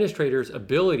school administrator's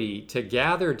ability to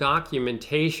gather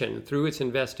documentation through its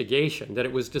investigation, that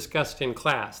it was discussed in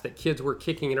class, that kids were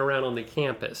kicking it around on the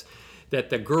campus, that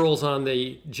the girls on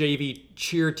the JV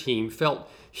cheer team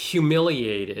felt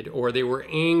humiliated or they were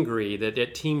angry,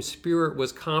 that team spirit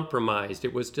was compromised.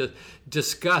 It was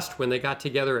discussed when they got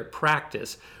together at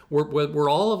practice. Were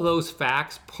all of those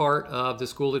facts part of the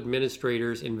school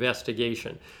administrator's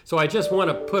investigation? So I just want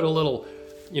to put a little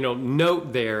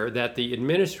note there that the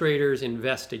administrator's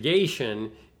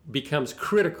investigation becomes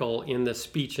critical in the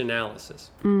speech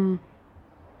analysis.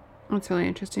 That's really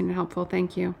interesting and helpful.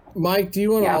 Thank you. Mike, do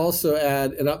you want to also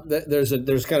add, and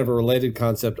there's kind of a related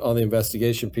concept on the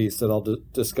investigation piece that I'll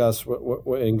discuss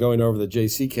in going over the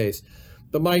JC case.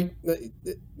 But Mike,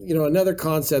 another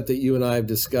concept that you and I have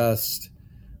discussed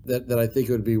that I think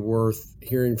it would be worth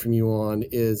hearing from you on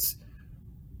is,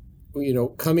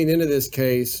 coming into this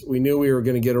case, we knew we were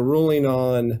going to get a ruling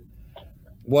on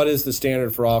what is the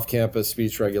standard for off-campus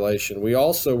speech regulation. We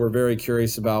also were very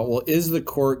curious about, well, is the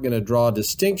court going to draw a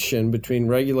distinction between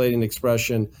regulating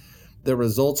expression that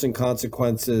results in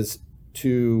consequences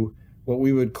to what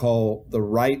we would call the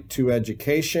right to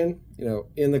education,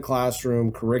 in the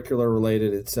classroom, curricular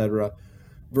related, et cetera,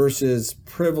 versus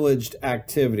privileged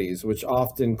activities, which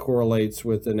often correlates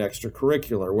with an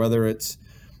extracurricular, whether it's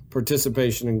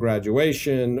participation in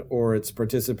graduation or it's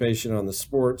participation on the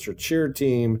sports or cheer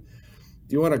team.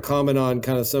 Do you want to comment on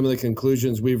kind of some of the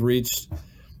conclusions we've reached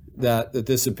that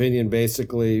this opinion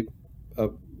basically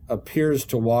appears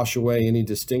to wash away any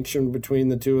distinction between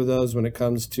the two of those when it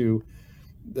comes to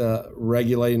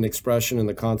regulating expression and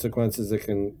the consequences that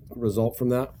can result from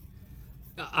that?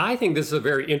 I think this is a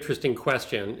very interesting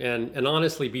question. And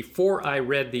honestly, before I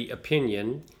read the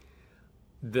opinion,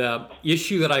 the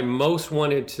issue that I most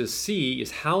wanted to see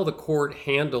is how the court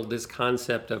handled this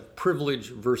concept of privilege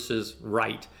versus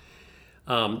right.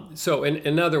 So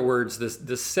in other words,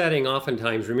 the setting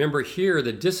oftentimes, remember here,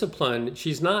 the discipline,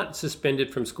 she's not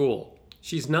suspended from school.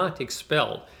 She's not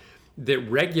expelled. The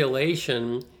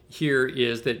regulation here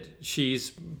is that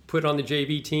she's put on the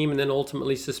JV team and then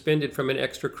ultimately suspended from an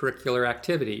extracurricular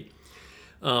activity.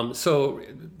 So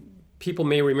people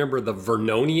may remember the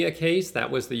Vernonia case. That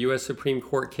was the U.S. Supreme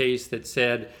Court case that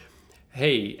said,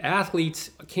 hey,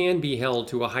 athletes can be held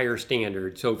to a higher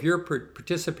standard. So if you're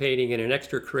participating in an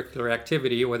extracurricular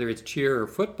activity, whether it's cheer or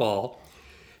football,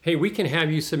 hey, we can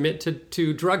have you submit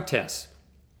to drug tests.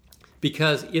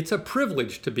 because it's a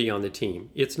privilege to be on the team.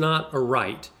 It's not a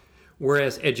right.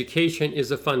 Whereas education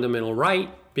is a fundamental right.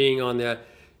 Being on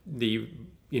the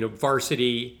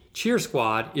varsity cheer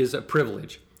squad is a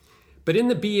privilege. But in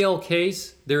the BL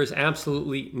case, there is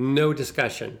absolutely no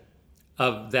discussion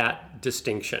of that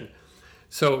distinction.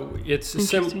 So it's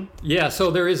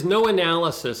so there is no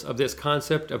analysis of this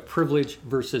concept of privilege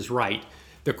versus right.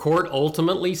 The court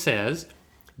ultimately says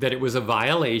that it was a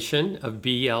violation of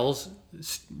BL's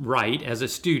right as a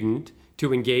student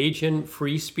to engage in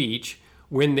free speech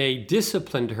when they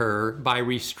disciplined her by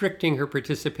restricting her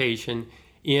participation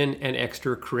in an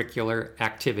extracurricular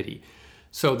activity.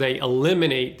 So they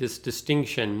eliminate this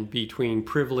distinction between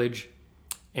privilege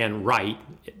and right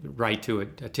to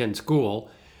attend school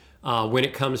when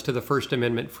it comes to the First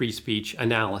Amendment free speech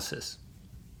analysis.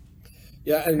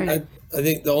 Yeah, and I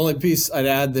think the only piece I'd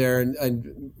add there,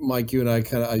 and Mike, you and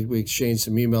I we exchanged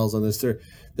some emails on this.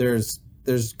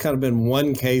 There's kind of been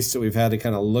one case that we've had to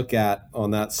kind of look at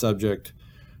on that subject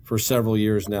for several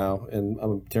years now, and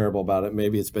I'm terrible about it.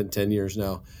 Maybe it's been 10 years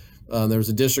now. There was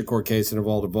a district court case that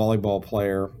involved a volleyball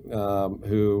player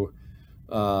who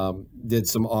did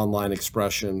some online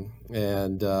expression,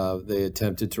 and they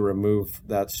attempted to remove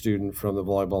that student from the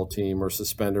volleyball team or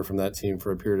suspend her from that team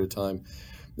for a period of time.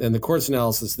 And the court's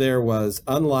analysis there was,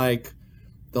 unlike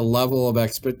the level of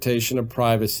expectation of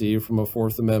privacy from a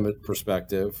Fourth Amendment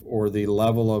perspective, or the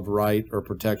level of right or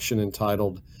protection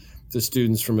entitled to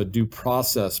students from a due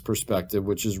process perspective,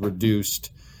 which is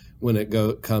reduced when it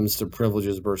comes to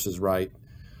privileges versus right,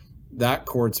 that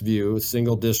court's view, a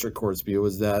single district court's view,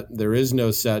 is that there is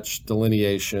no such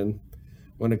delineation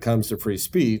when it comes to free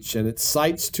speech. And it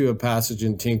cites to a passage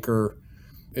in Tinker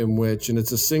in which, and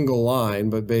it's a single line,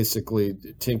 but basically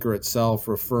Tinker itself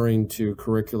referring to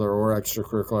curricular or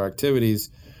extracurricular activities,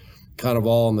 kind of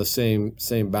all in the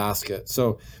same basket.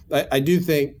 So I do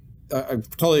think, I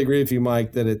totally agree with you,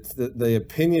 Mike, that the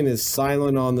opinion is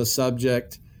silent on the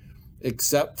subject,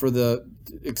 except to the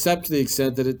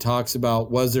extent that it talks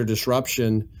about, was there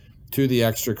disruption to the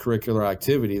extracurricular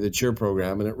activity, the cheer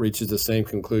program, and it reaches the same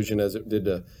conclusion as it did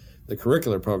to the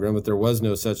curricular program, that there was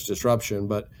no such disruption,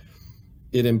 but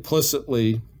it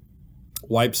implicitly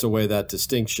wipes away that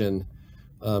distinction.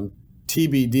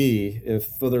 TBD if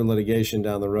further litigation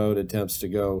down the road attempts to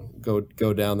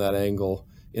go down that angle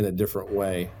in a different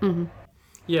way. Mm-hmm.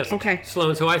 Yes. Okay.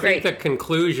 Sloan. So I think the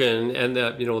conclusion and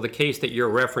the case that you're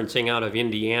referencing out of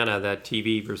Indiana, that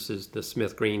TV versus the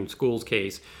Smith Green Schools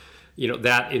case,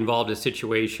 that involved a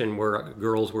situation where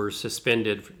girls were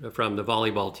suspended from the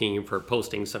volleyball team for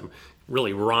posting some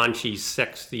really raunchy,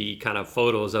 sexy kind of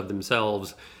photos of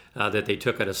themselves that they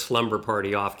took at a slumber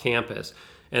party off campus.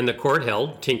 And the court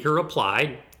held Tinker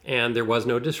applied, and there was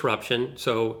no disruption,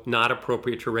 so not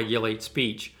appropriate to regulate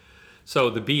speech. So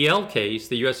the BL case,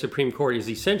 the U.S. Supreme Court is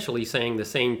essentially saying the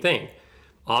same thing.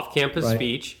 Off-campus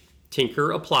speech,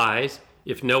 Tinker applies.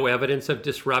 If no evidence of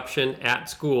disruption at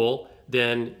school,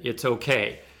 then it's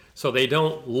okay. So they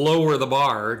don't lower the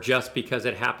bar just because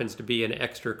it happens to be an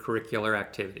extracurricular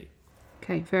activity.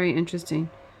 Okay, very interesting.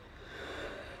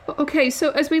 Okay,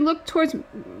 so as we look towards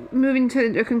moving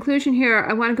to a conclusion here,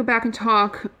 I want to go back and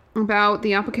talk about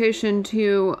the application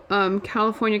to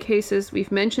California cases.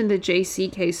 We've mentioned the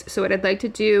JC case. So what I'd like to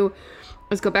do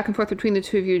is go back and forth between the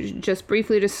two of you, just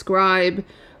briefly describe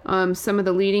some of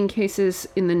the leading cases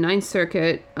in the Ninth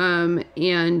Circuit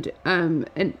and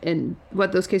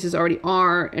what those cases already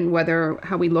are, and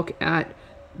how we look at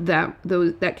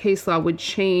that case law would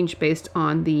change based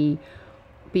on the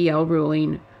BL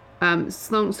ruling.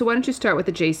 Sloan, so why don't you start with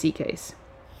the JC case?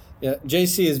 Yeah,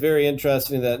 JC is very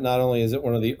interesting in that not only is it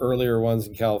one of the earlier ones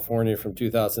in California from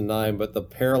 2009, but the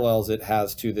parallels it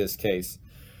has to this case.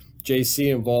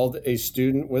 JC involved a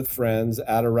student with friends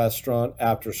at a restaurant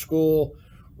after school,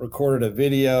 recorded a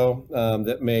video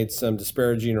that made some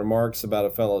disparaging remarks about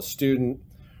a fellow student,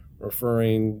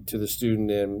 referring to the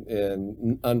student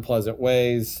in unpleasant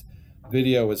ways.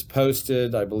 Video was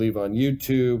posted, I believe, on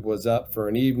YouTube, was up for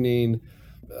an evening.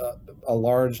 A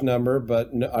large number,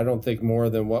 but no, I don't think more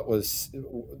than what was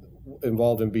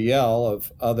involved in BL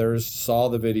of others saw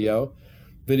the video.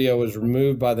 Video was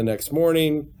removed by the next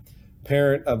morning.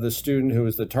 Parent of the student who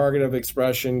was the target of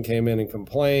expression came in and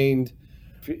complained.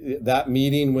 That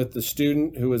meeting with the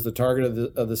student who was the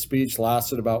target of the speech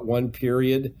lasted about one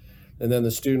period, and then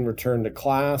the student returned to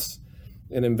class.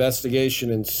 An investigation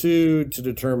ensued to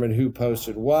determine who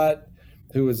posted what,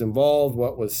 who was involved,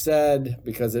 what was said,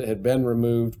 because it had been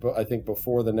removed, but I think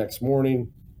before the next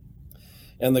morning.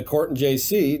 And the court in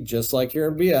JC, just like here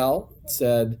in BL,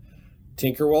 said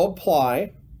Tinker will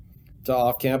apply, to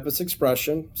off-campus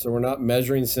expression. So we're not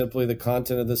measuring simply the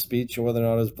content of the speech and whether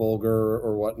or not it's vulgar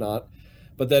or whatnot,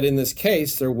 but that in this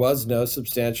case, there was no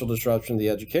substantial disruption of the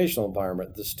educational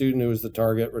environment. The student who was the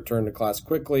target returned to class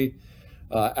quickly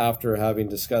after having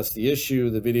discussed the issue.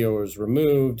 The video was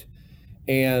removed,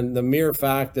 and the mere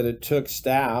fact that it took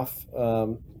staff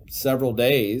several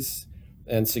days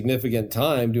and significant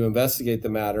time to investigate the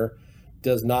matter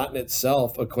does not in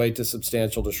itself equate to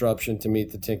substantial disruption to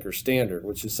meet the Tinker standard,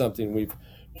 which is something we've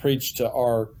preached to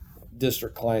our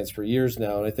district clients for years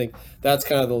now. And I think that's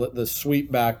kind of the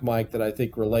sweep back, Mike, that I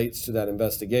think relates to that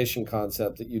investigation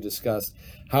concept that you discussed,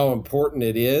 how important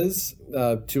it is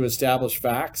to establish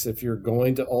facts if you're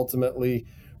going to ultimately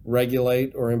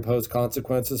regulate or impose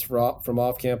consequences from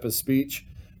off-campus speech.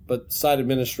 But site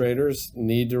administrators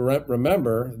need to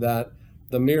remember that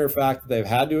the mere fact that they've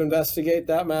had to investigate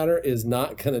that matter is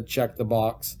not going to check the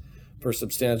box for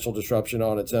substantial disruption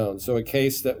on its own. So a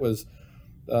case that was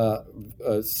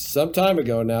some time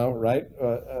ago now, right?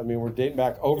 I mean, we're dating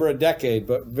back over a decade,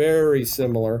 but very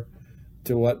similar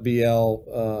to what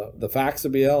the facts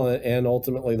of BL and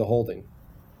ultimately the holding.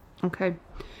 Okay,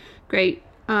 great.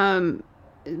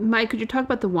 Mike, could you talk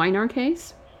about the Weinar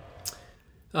case?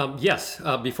 Yes.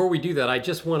 Before we do that, I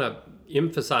just want to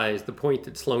emphasize the point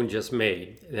that Sloan just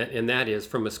made, and that is,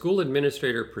 from a school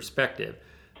administrator perspective,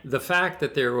 the fact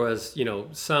that there was,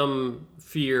 some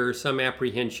fear, some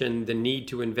apprehension, the need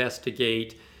to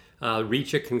investigate,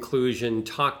 reach a conclusion,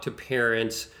 talk to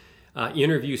parents,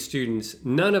 interview students,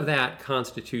 none of that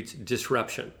constitutes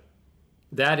disruption.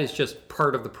 That is just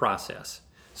part of the process.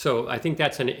 So I think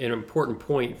that's an important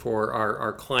point for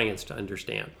our clients to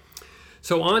understand.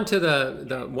 So on to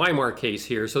the Weimar case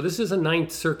here. So this is a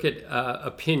Ninth Circuit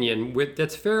opinion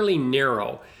that's fairly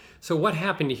narrow. So what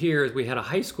happened here is we had a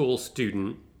high school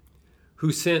student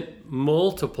who sent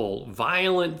multiple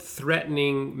violent,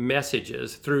 threatening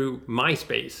messages through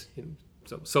MySpace.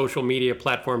 So social media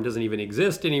platform doesn't even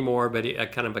exist anymore, but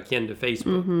kind of akin to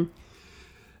Facebook. Mm-hmm.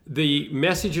 The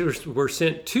messages were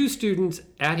sent to students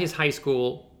at his high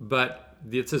school, but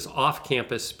this is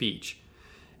off-campus speech.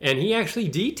 And he actually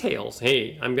details,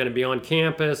 hey, I'm going to be on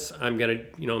campus. I'm going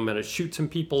to shoot some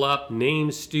people up,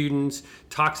 names students,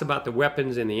 talks about the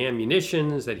weapons and the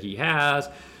ammunitions that he has.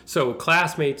 So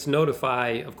classmates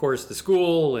notify, of course, the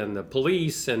school and the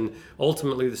police, and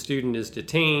ultimately the student is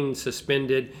detained,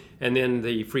 suspended, and then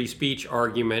the free speech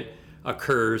argument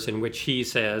occurs in which he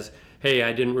says, hey,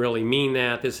 I didn't really mean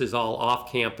that. This is all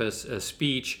off-campus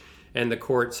speech. And the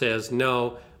court says,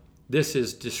 no, this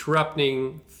is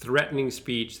disrupting, threatening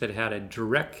speech that had a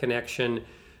direct connection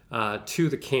to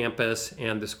the campus,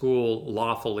 and the school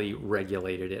lawfully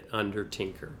regulated it under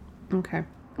Tinker. Okay.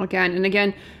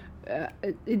 Again,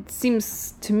 it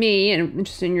seems to me, and I'm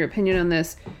interested in your opinion on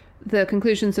this, the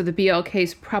conclusions of the BL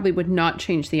case probably would not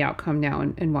change the outcome now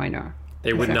in Weinar.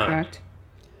 They would not. Correct?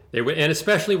 They would, and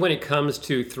especially when it comes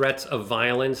to threats of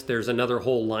violence, there's another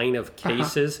whole line of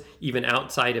cases, even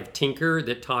outside of Tinker,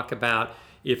 that talk about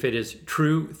if it is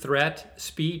true threat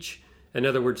speech, in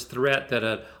other words, threat that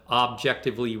an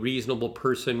objectively reasonable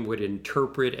person would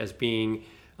interpret as being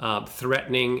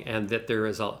threatening, and that there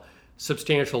is a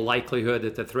substantial likelihood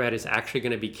that the threat is actually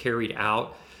going to be carried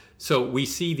out. So we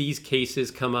see these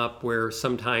cases come up where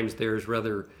sometimes there's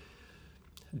rather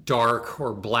dark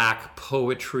or black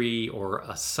poetry or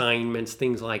assignments,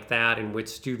 things like that, in which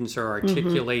students are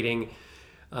articulating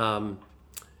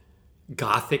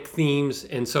Gothic themes.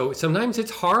 And so sometimes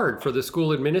it's hard for the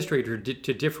school administrator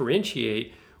to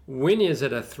differentiate when is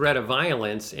it a threat of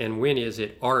violence and when is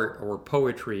it art or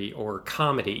poetry or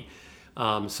comedy.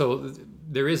 So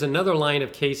there is another line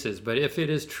of cases, but if it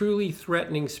is truly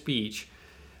threatening speech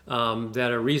that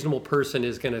a reasonable person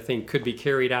is going to think could be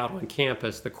carried out on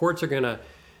campus, the courts are going to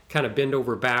kind of bend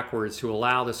over backwards to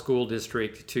allow the school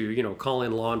district to, call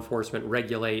in law enforcement,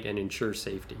 regulate, and ensure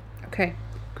safety. Okay,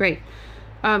 great.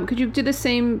 Could you do the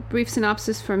same brief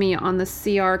synopsis for me on the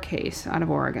CR case out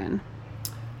of Oregon?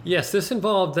 Yes, this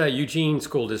involved the Eugene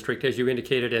School District, as you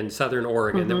indicated, in Southern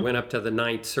Oregon, that went up to the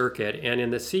Ninth Circuit. And in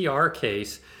the CR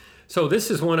case, so this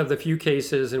is one of the few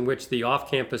cases in which the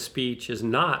off-campus speech is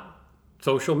not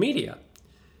social media.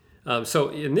 So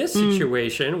in this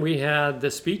situation, we had the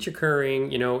speech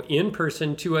occurring, in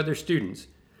person to other students,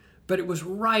 but it was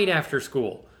right after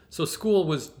school. So school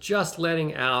was just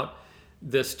letting out.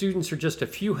 The students are just a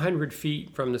few hundred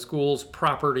feet from the school's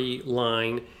property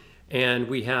line, and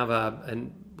we have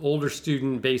an older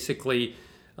student basically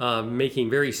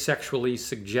making very sexually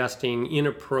suggesting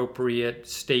inappropriate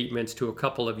statements to a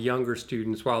couple of younger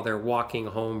students while they're walking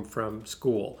home from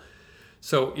school.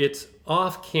 So it's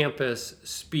off-campus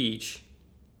speech,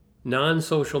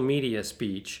 non-social media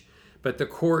speech, But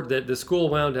the school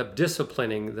wound up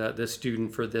disciplining the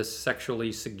student for this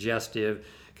sexually suggestive,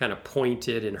 kind of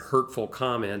pointed and hurtful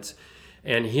comments.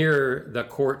 And here the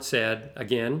court said,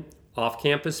 again,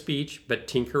 off-campus speech, but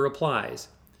Tinker applies.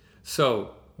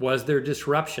 So was there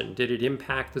disruption? Did it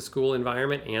impact the school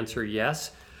environment? Answer,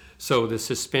 yes. So the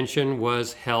suspension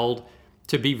was held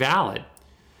to be valid.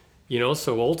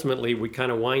 So ultimately we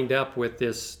kind of wind up with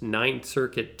this Ninth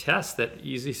Circuit test that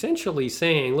is essentially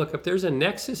saying, look, if there's a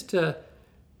nexus to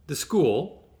the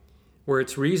school where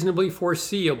it's reasonably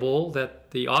foreseeable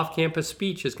that the off-campus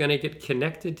speech is going to get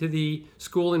connected to the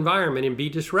school environment and be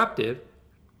disruptive,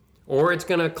 or it's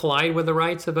going to collide with the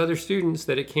rights of other students,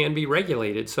 that it can be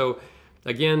regulated. So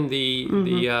again,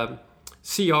 the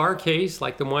CR case,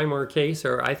 like the Weimar case,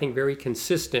 are, I think, very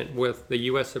consistent with the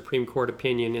U.S. Supreme Court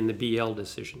opinion in the BL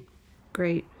decision.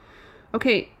 Great.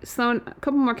 Okay, Sloan, a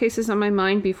couple more cases on my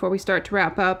mind before we start to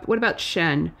wrap up. What about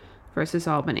Shen versus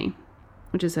Albany,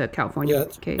 which is a California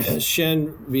case?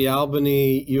 Shen v.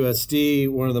 Albany, USD,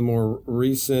 one of the more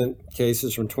recent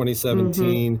cases from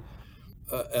 2017,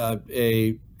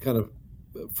 a kind of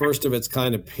first of its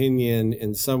kind opinion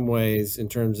in some ways in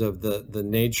terms of the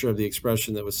nature of the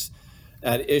expression that was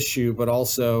at issue, but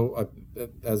also,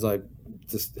 as I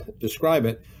describe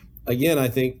it, again, I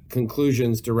think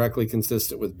conclusions directly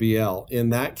consistent with BL. In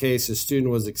that case, a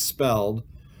student was expelled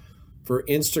for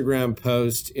Instagram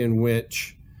posts in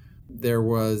which there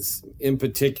was, in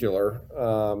particular,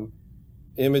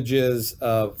 images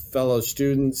of fellow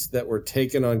students that were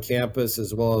taken on campus,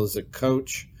 as well as a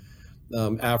coach,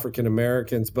 African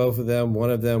Americans, both of them, one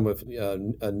of them with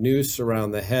a noose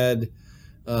around the head,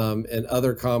 and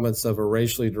other comments of a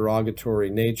racially derogatory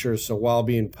nature. So while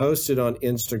being posted on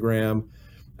Instagram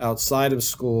outside of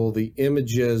school, the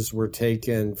images were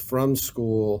taken from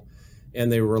school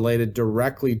and they were related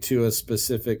directly to a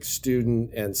specific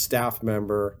student and staff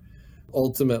member.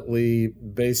 Ultimately,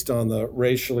 based on the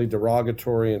racially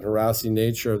derogatory and harassing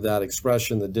nature of that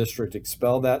expression, the district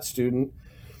expelled that student,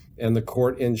 and the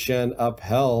court in Shen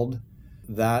upheld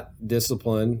that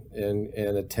discipline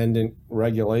and attendant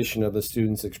regulation of the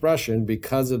student's expression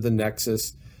because of the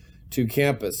nexus to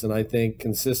campus. And I think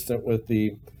consistent with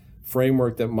the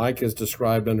framework that Mike has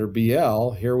described under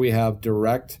BL, here we have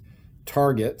direct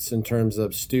targets in terms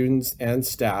of students and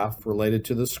staff related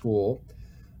to the school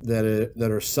that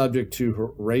are subject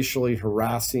to racially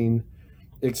harassing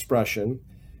expression.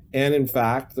 And in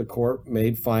fact, the court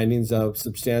made findings of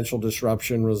substantial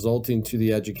disruption resulting to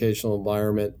the educational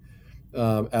environment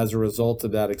as a result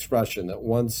of that expression, that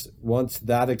once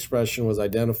that expression was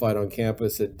identified on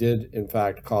campus, it did in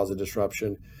fact cause a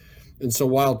disruption. And so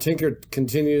while Tinker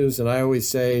continues, and I always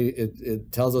say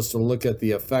it tells us to look at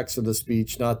the effects of the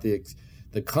speech, not the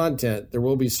content, there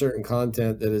will be certain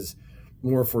content that is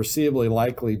more foreseeably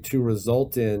likely to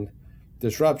result in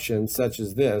disruption, such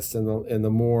as this, and the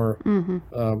more,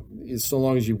 so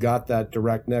long as you've got that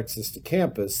direct nexus to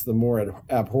campus, the more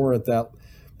abhorrent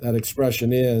that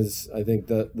expression is, I think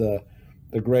the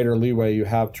greater leeway you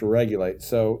have to regulate.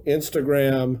 So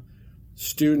Instagram,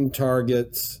 student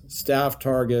targets, staff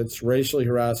targets, racially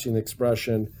harassing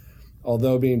expression,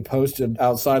 although being posted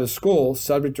outside of school,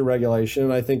 subject to regulation,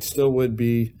 and I think still would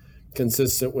be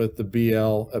consistent with the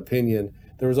BL opinion.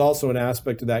 There was also an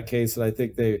aspect of that case that I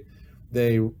think they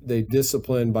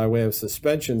disciplined by way of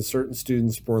suspension certain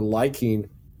students for liking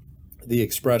the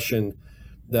expression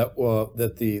that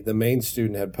the main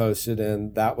student had posted,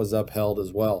 and that was upheld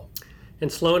as well.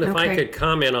 And Sloan, if I could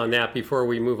comment on that before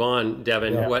we move on,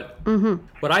 Devin,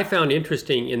 what I found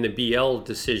interesting in the BL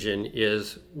decision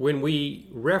is when we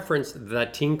reference the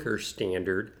Tinker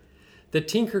standard, the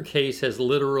Tinker case has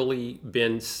literally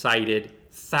been cited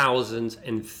thousands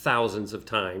and thousands of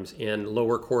times in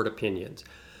lower court opinions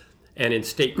and in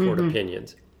state court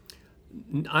opinions.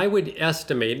 I would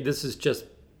estimate, this is just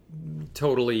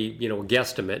totally,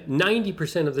 guesstimate,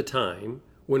 90% of the time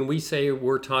when we say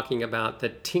we're talking about the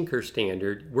Tinker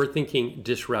standard, we're thinking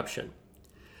disruption.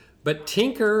 But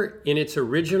Tinker, in its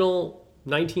original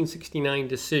 1969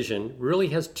 decision, really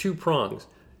has two prongs: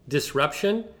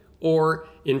 disruption or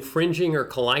infringing or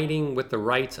colliding with the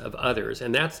rights of others.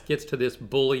 And that gets to this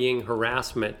bullying,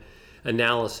 harassment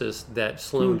analysis that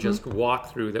Sloan just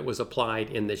walked through that was applied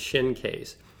in the Shen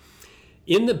case.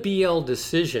 In the BL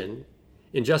decision,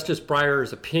 in Justice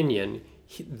Breyer's opinion,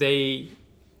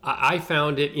 I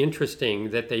found it interesting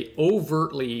that they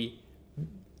overtly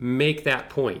make that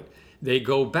point. They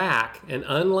go back, and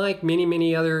unlike many,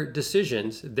 many other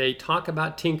decisions, they talk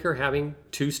about Tinker having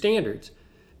two standards: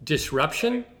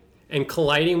 disruption and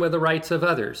colliding with the rights of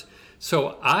others.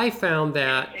 So I found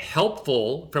that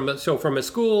helpful from a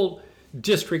school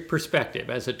district perspective,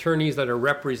 as attorneys that are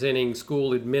representing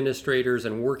school administrators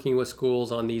and working with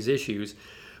schools on these issues,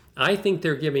 I think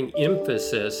they're giving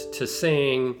emphasis to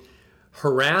saying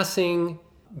harassing,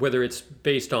 whether it's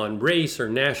based on race or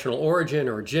national origin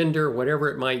or gender, whatever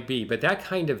it might be, but that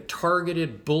kind of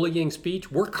targeted bullying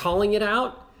speech, we're calling it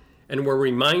out. And we're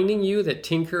reminding you that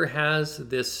Tinker has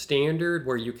this standard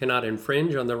where you cannot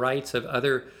infringe on the rights of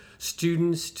other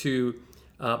students to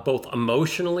both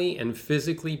emotionally and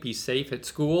physically be safe at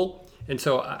school. And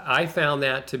so I found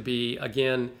that to be,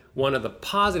 again, one of the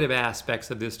positive aspects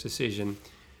of this decision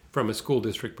from a school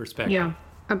district perspective. Yeah,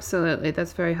 absolutely.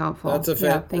 That's very helpful.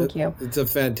 Thank you. It's a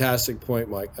fantastic point,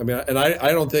 Mike. I mean, and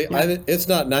I don't think, it's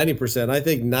not 90%. I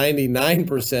think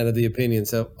 99% of the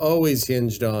opinions have always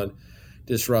hinged on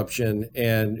disruption.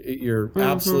 And you're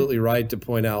absolutely right to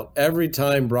point out, every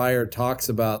time Breyer talks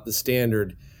about the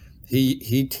standard,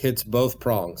 he hits both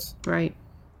prongs. Right.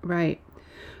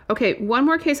 Okay, one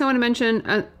more case I want to mention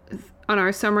on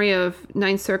our summary of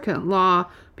Ninth Circuit law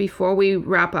before we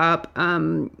wrap up.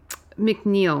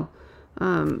 McNeil.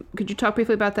 Could you talk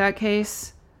briefly about that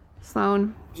case,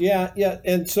 Sloan? Yeah.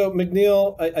 And so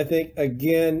McNeil, I think,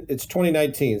 again, it's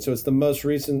 2019, so it's the most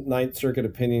recent Ninth Circuit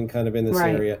opinion kind of in this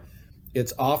area.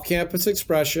 It's off-campus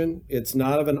expression. It's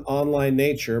not of an online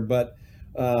nature, but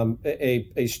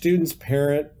a student's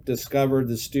parent discovered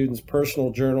the student's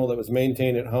personal journal that was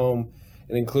maintained at home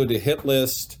and included a hit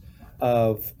list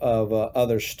of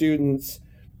other students.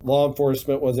 Law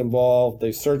enforcement was involved.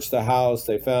 They searched the house.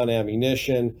 They found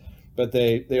ammunition, but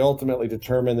they ultimately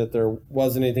determined that there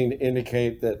wasn't anything to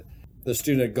indicate that the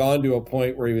student had gone to a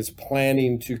point where he was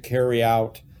planning to carry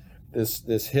out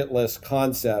this hit list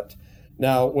concept.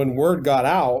 Now, when word got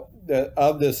out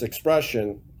of this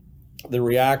expression, the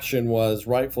reaction was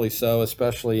rightfully so,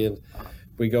 especially if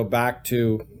we go back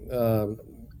to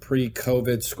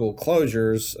pre-COVID school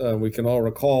closures. We can all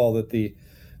recall that the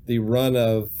run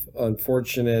of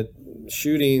unfortunate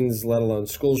shootings, let alone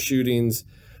school shootings,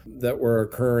 that were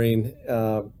occurring,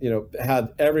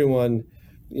 had everyone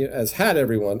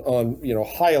on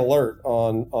high alert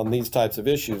on these types of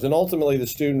issues, and ultimately the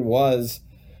student was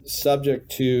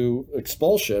subject to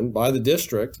expulsion by the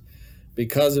district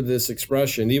because of this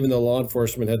expression, even though law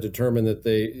enforcement had determined that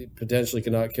they potentially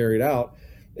could not carry it out.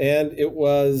 And it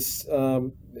was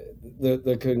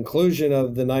the conclusion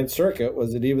of the Ninth Circuit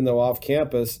was that even though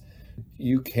off-campus,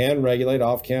 you can regulate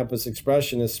off-campus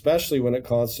expression, especially when it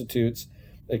constitutes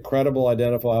a credible,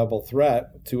 identifiable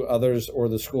threat to others or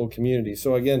the school community.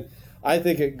 So again, I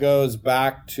think it goes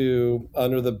back to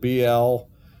under the BL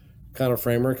kind of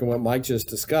framework and what Mike just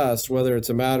discussed, whether it's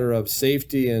a matter of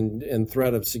safety and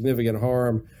threat of significant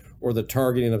harm or the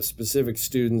targeting of specific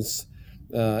students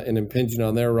and impinging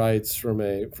on their rights from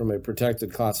a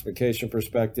protected classification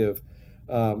perspective,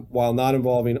 while not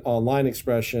involving online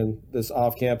expression, this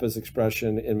off-campus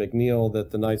expression in McNeil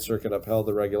that the Ninth Circuit upheld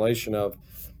the regulation of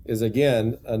is,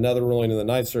 again, another ruling in the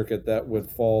Ninth Circuit that would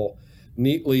fall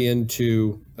neatly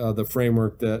into the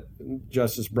framework that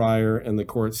Justice Breyer and the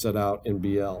court set out in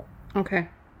BL. Okay.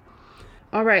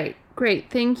 All right.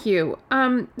 Great. Thank you.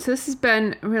 So this has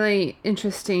been really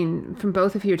interesting from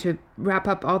both of you to wrap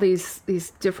up all these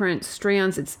different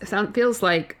strands. It feels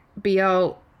like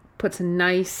BL puts a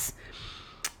nice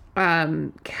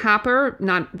capper,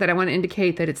 not that I want to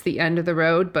indicate that it's the end of the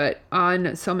road, but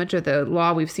on so much of the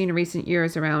law we've seen in recent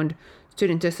years around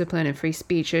student discipline and free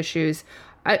speech issues.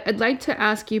 I'd like to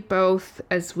ask you both,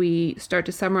 as we start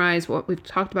to summarize what we've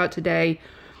talked about today,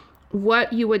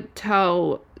 what you would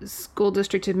tell school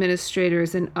district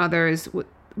administrators and others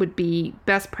would be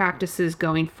best practices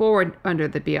going forward under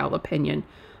the BL opinion.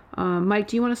 Mike,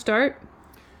 do you want to start?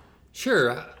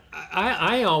 Sure.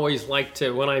 I always like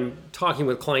to, when I'm talking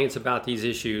with clients about these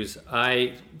issues,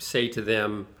 I say to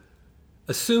them,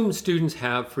 assume students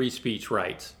have free speech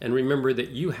rights, and remember that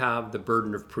you have the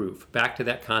burden of proof. Back to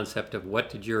that concept of what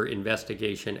did your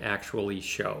investigation actually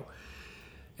show?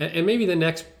 And maybe the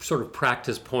next sort of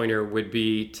practice pointer would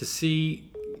be to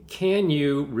see, can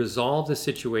you resolve the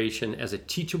situation as a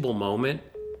teachable moment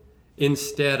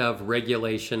instead of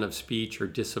regulation of speech or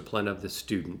discipline of the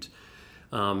student?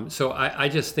 So I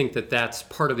just think that that's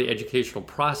part of the educational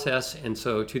process. And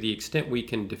so to the extent we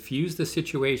can diffuse the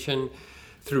situation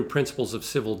through principles of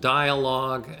civil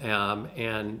dialogue,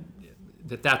 and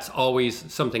that's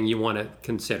always something you want to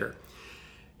consider.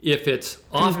 If it's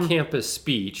off-campus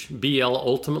speech, BL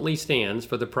ultimately stands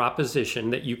for the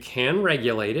proposition that you can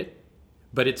regulate it,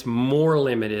 but it's more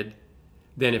limited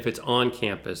than if it's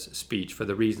on-campus speech for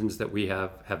the reasons that we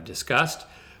have discussed,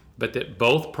 but that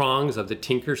both prongs of the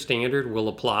Tinker standard will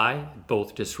apply,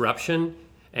 both disruption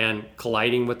and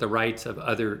colliding with the rights of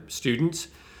other students.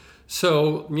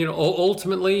 So,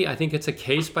 ultimately, I think it's a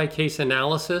case-by-case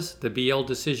analysis. The BL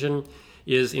decision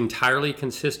is entirely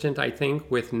consistent, I think,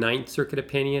 with Ninth Circuit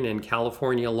opinion and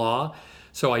California law.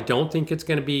 So I don't think it's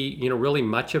going to be, really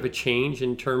much of a change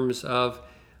in terms of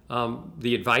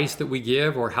the advice that we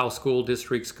give or how school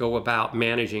districts go about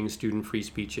managing student free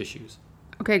speech issues.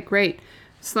 Okay, great.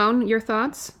 Sloan, your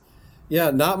thoughts? Yeah,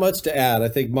 not much to add. I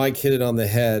think Mike hit it on the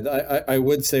head. I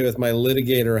would say with my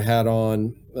litigator hat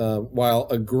on, while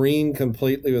agreeing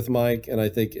completely with Mike, and I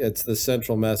think it's the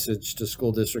central message to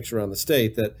school districts around the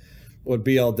state that what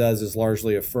BL does is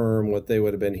largely affirm what they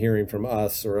would have been hearing from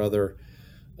us or other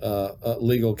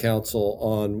legal counsel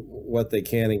on what they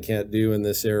can and can't do in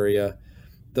this area.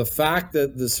 The fact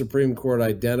that the Supreme Court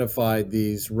identified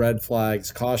these red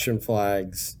flags, caution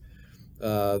flags,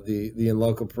 the in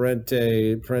loco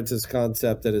parentis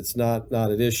concept that it's not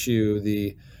at issue,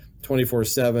 the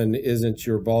 24/7 isn't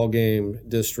your ball game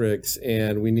districts,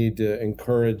 and we need to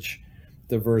encourage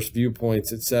diverse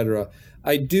viewpoints, etc.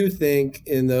 I do think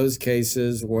in those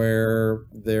cases where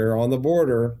they're on the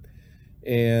border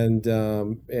and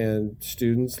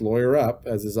students lawyer up,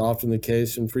 as is often the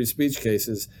case in free speech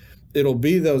cases, it'll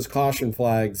be those caution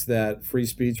flags that free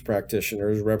speech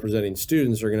practitioners representing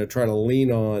students are going to try to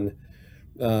lean on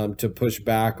to push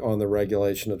back on the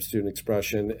regulation of student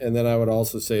expression. And then I would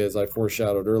also say, as I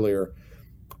foreshadowed earlier,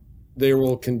 there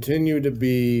will continue to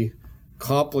be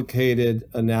complicated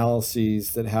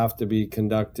analyses that have to be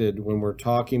conducted when we're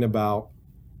talking about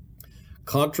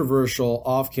controversial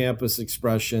off-campus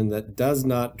expression that does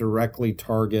not directly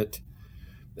target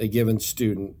a given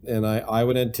student. And I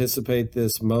would anticipate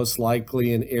this most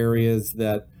likely in areas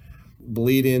that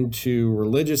bleed into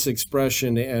religious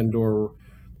expression and or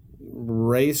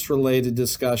race-related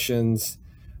discussions,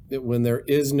 that when there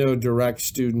is no direct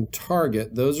student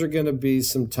target, those are going to be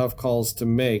some tough calls to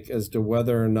make as to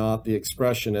whether or not the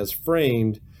expression as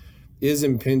framed is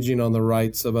impinging on the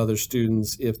rights of other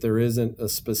students if there isn't a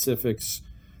specific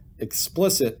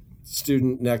explicit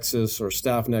student nexus or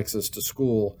staff nexus to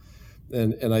school.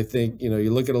 And I think,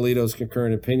 you look at Alito's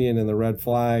concurrent opinion and the red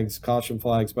flags, caution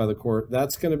flags by the court,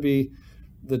 that's going to be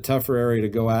the tougher area to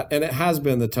go at. And it has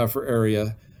been the tougher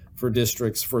area for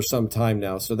districts for some time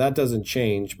now. So that doesn't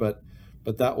change, but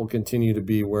that will continue to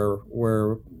be where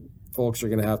folks are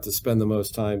going to have to spend the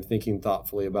most time thinking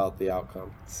thoughtfully about the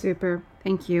outcome. Super.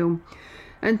 Thank you.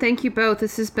 And thank you both.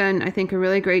 This has been, I think, a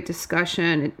really great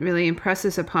discussion. It really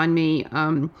impresses upon me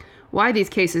why these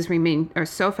cases are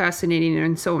so fascinating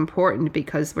and so important,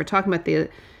 because we're talking about the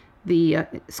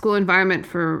school environment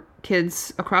for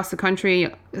kids across the country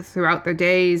throughout their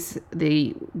days,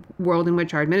 the world in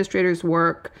which our administrators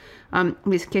work.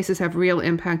 These cases have real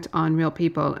impact on real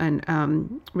people,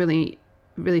 and really,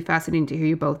 really fascinating to hear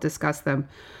you both discuss them.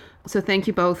 So thank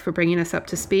you both for bringing us up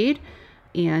to speed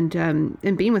and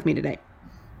being with me today.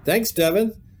 Thanks,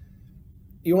 Devin.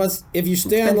 If you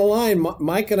stay on the line,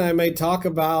 Mike and I may talk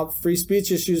about free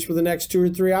speech issues for the next 2 or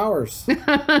 3 hours.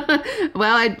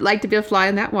 Well, I'd like to be a fly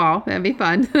on that wall. That'd be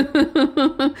fun.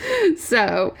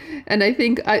 So, and I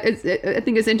think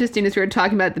it's interesting, as we were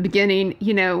talking about at the beginning,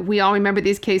 we all remember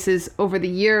these cases over the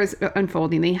years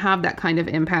unfolding. They have that kind of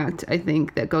impact, I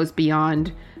think, that goes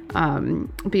beyond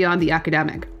the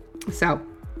academic. So,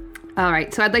 all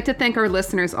right. So I'd like to thank our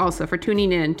listeners also for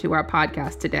tuning in to our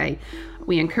podcast today.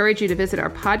 We encourage you to visit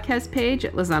our podcast page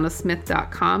at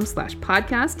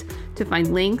LozanoSmith.com/podcast to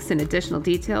find links and additional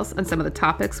details on some of the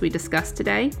topics we discussed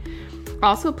today.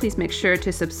 Also, please make sure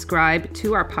to subscribe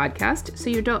to our podcast so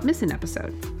you don't miss an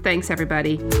episode. Thanks,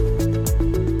 everybody.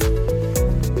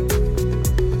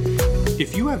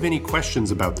 If you have any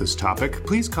questions about this topic,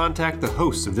 please contact the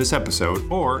hosts of this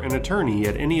episode or an attorney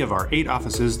at any of our 8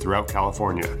 offices throughout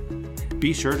California.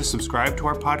 Be sure to subscribe to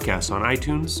our podcast on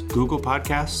iTunes, Google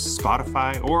Podcasts,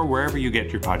 Spotify, or wherever you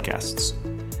get your podcasts.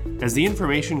 As the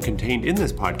information contained in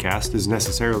this podcast is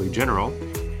necessarily general,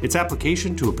 its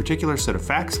application to a particular set of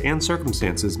facts and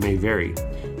circumstances may vary.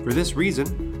 For this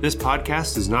reason, this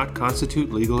podcast does not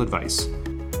constitute legal advice.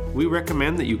 We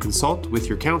recommend that you consult with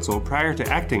your counsel prior to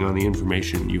acting on the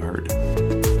information you heard.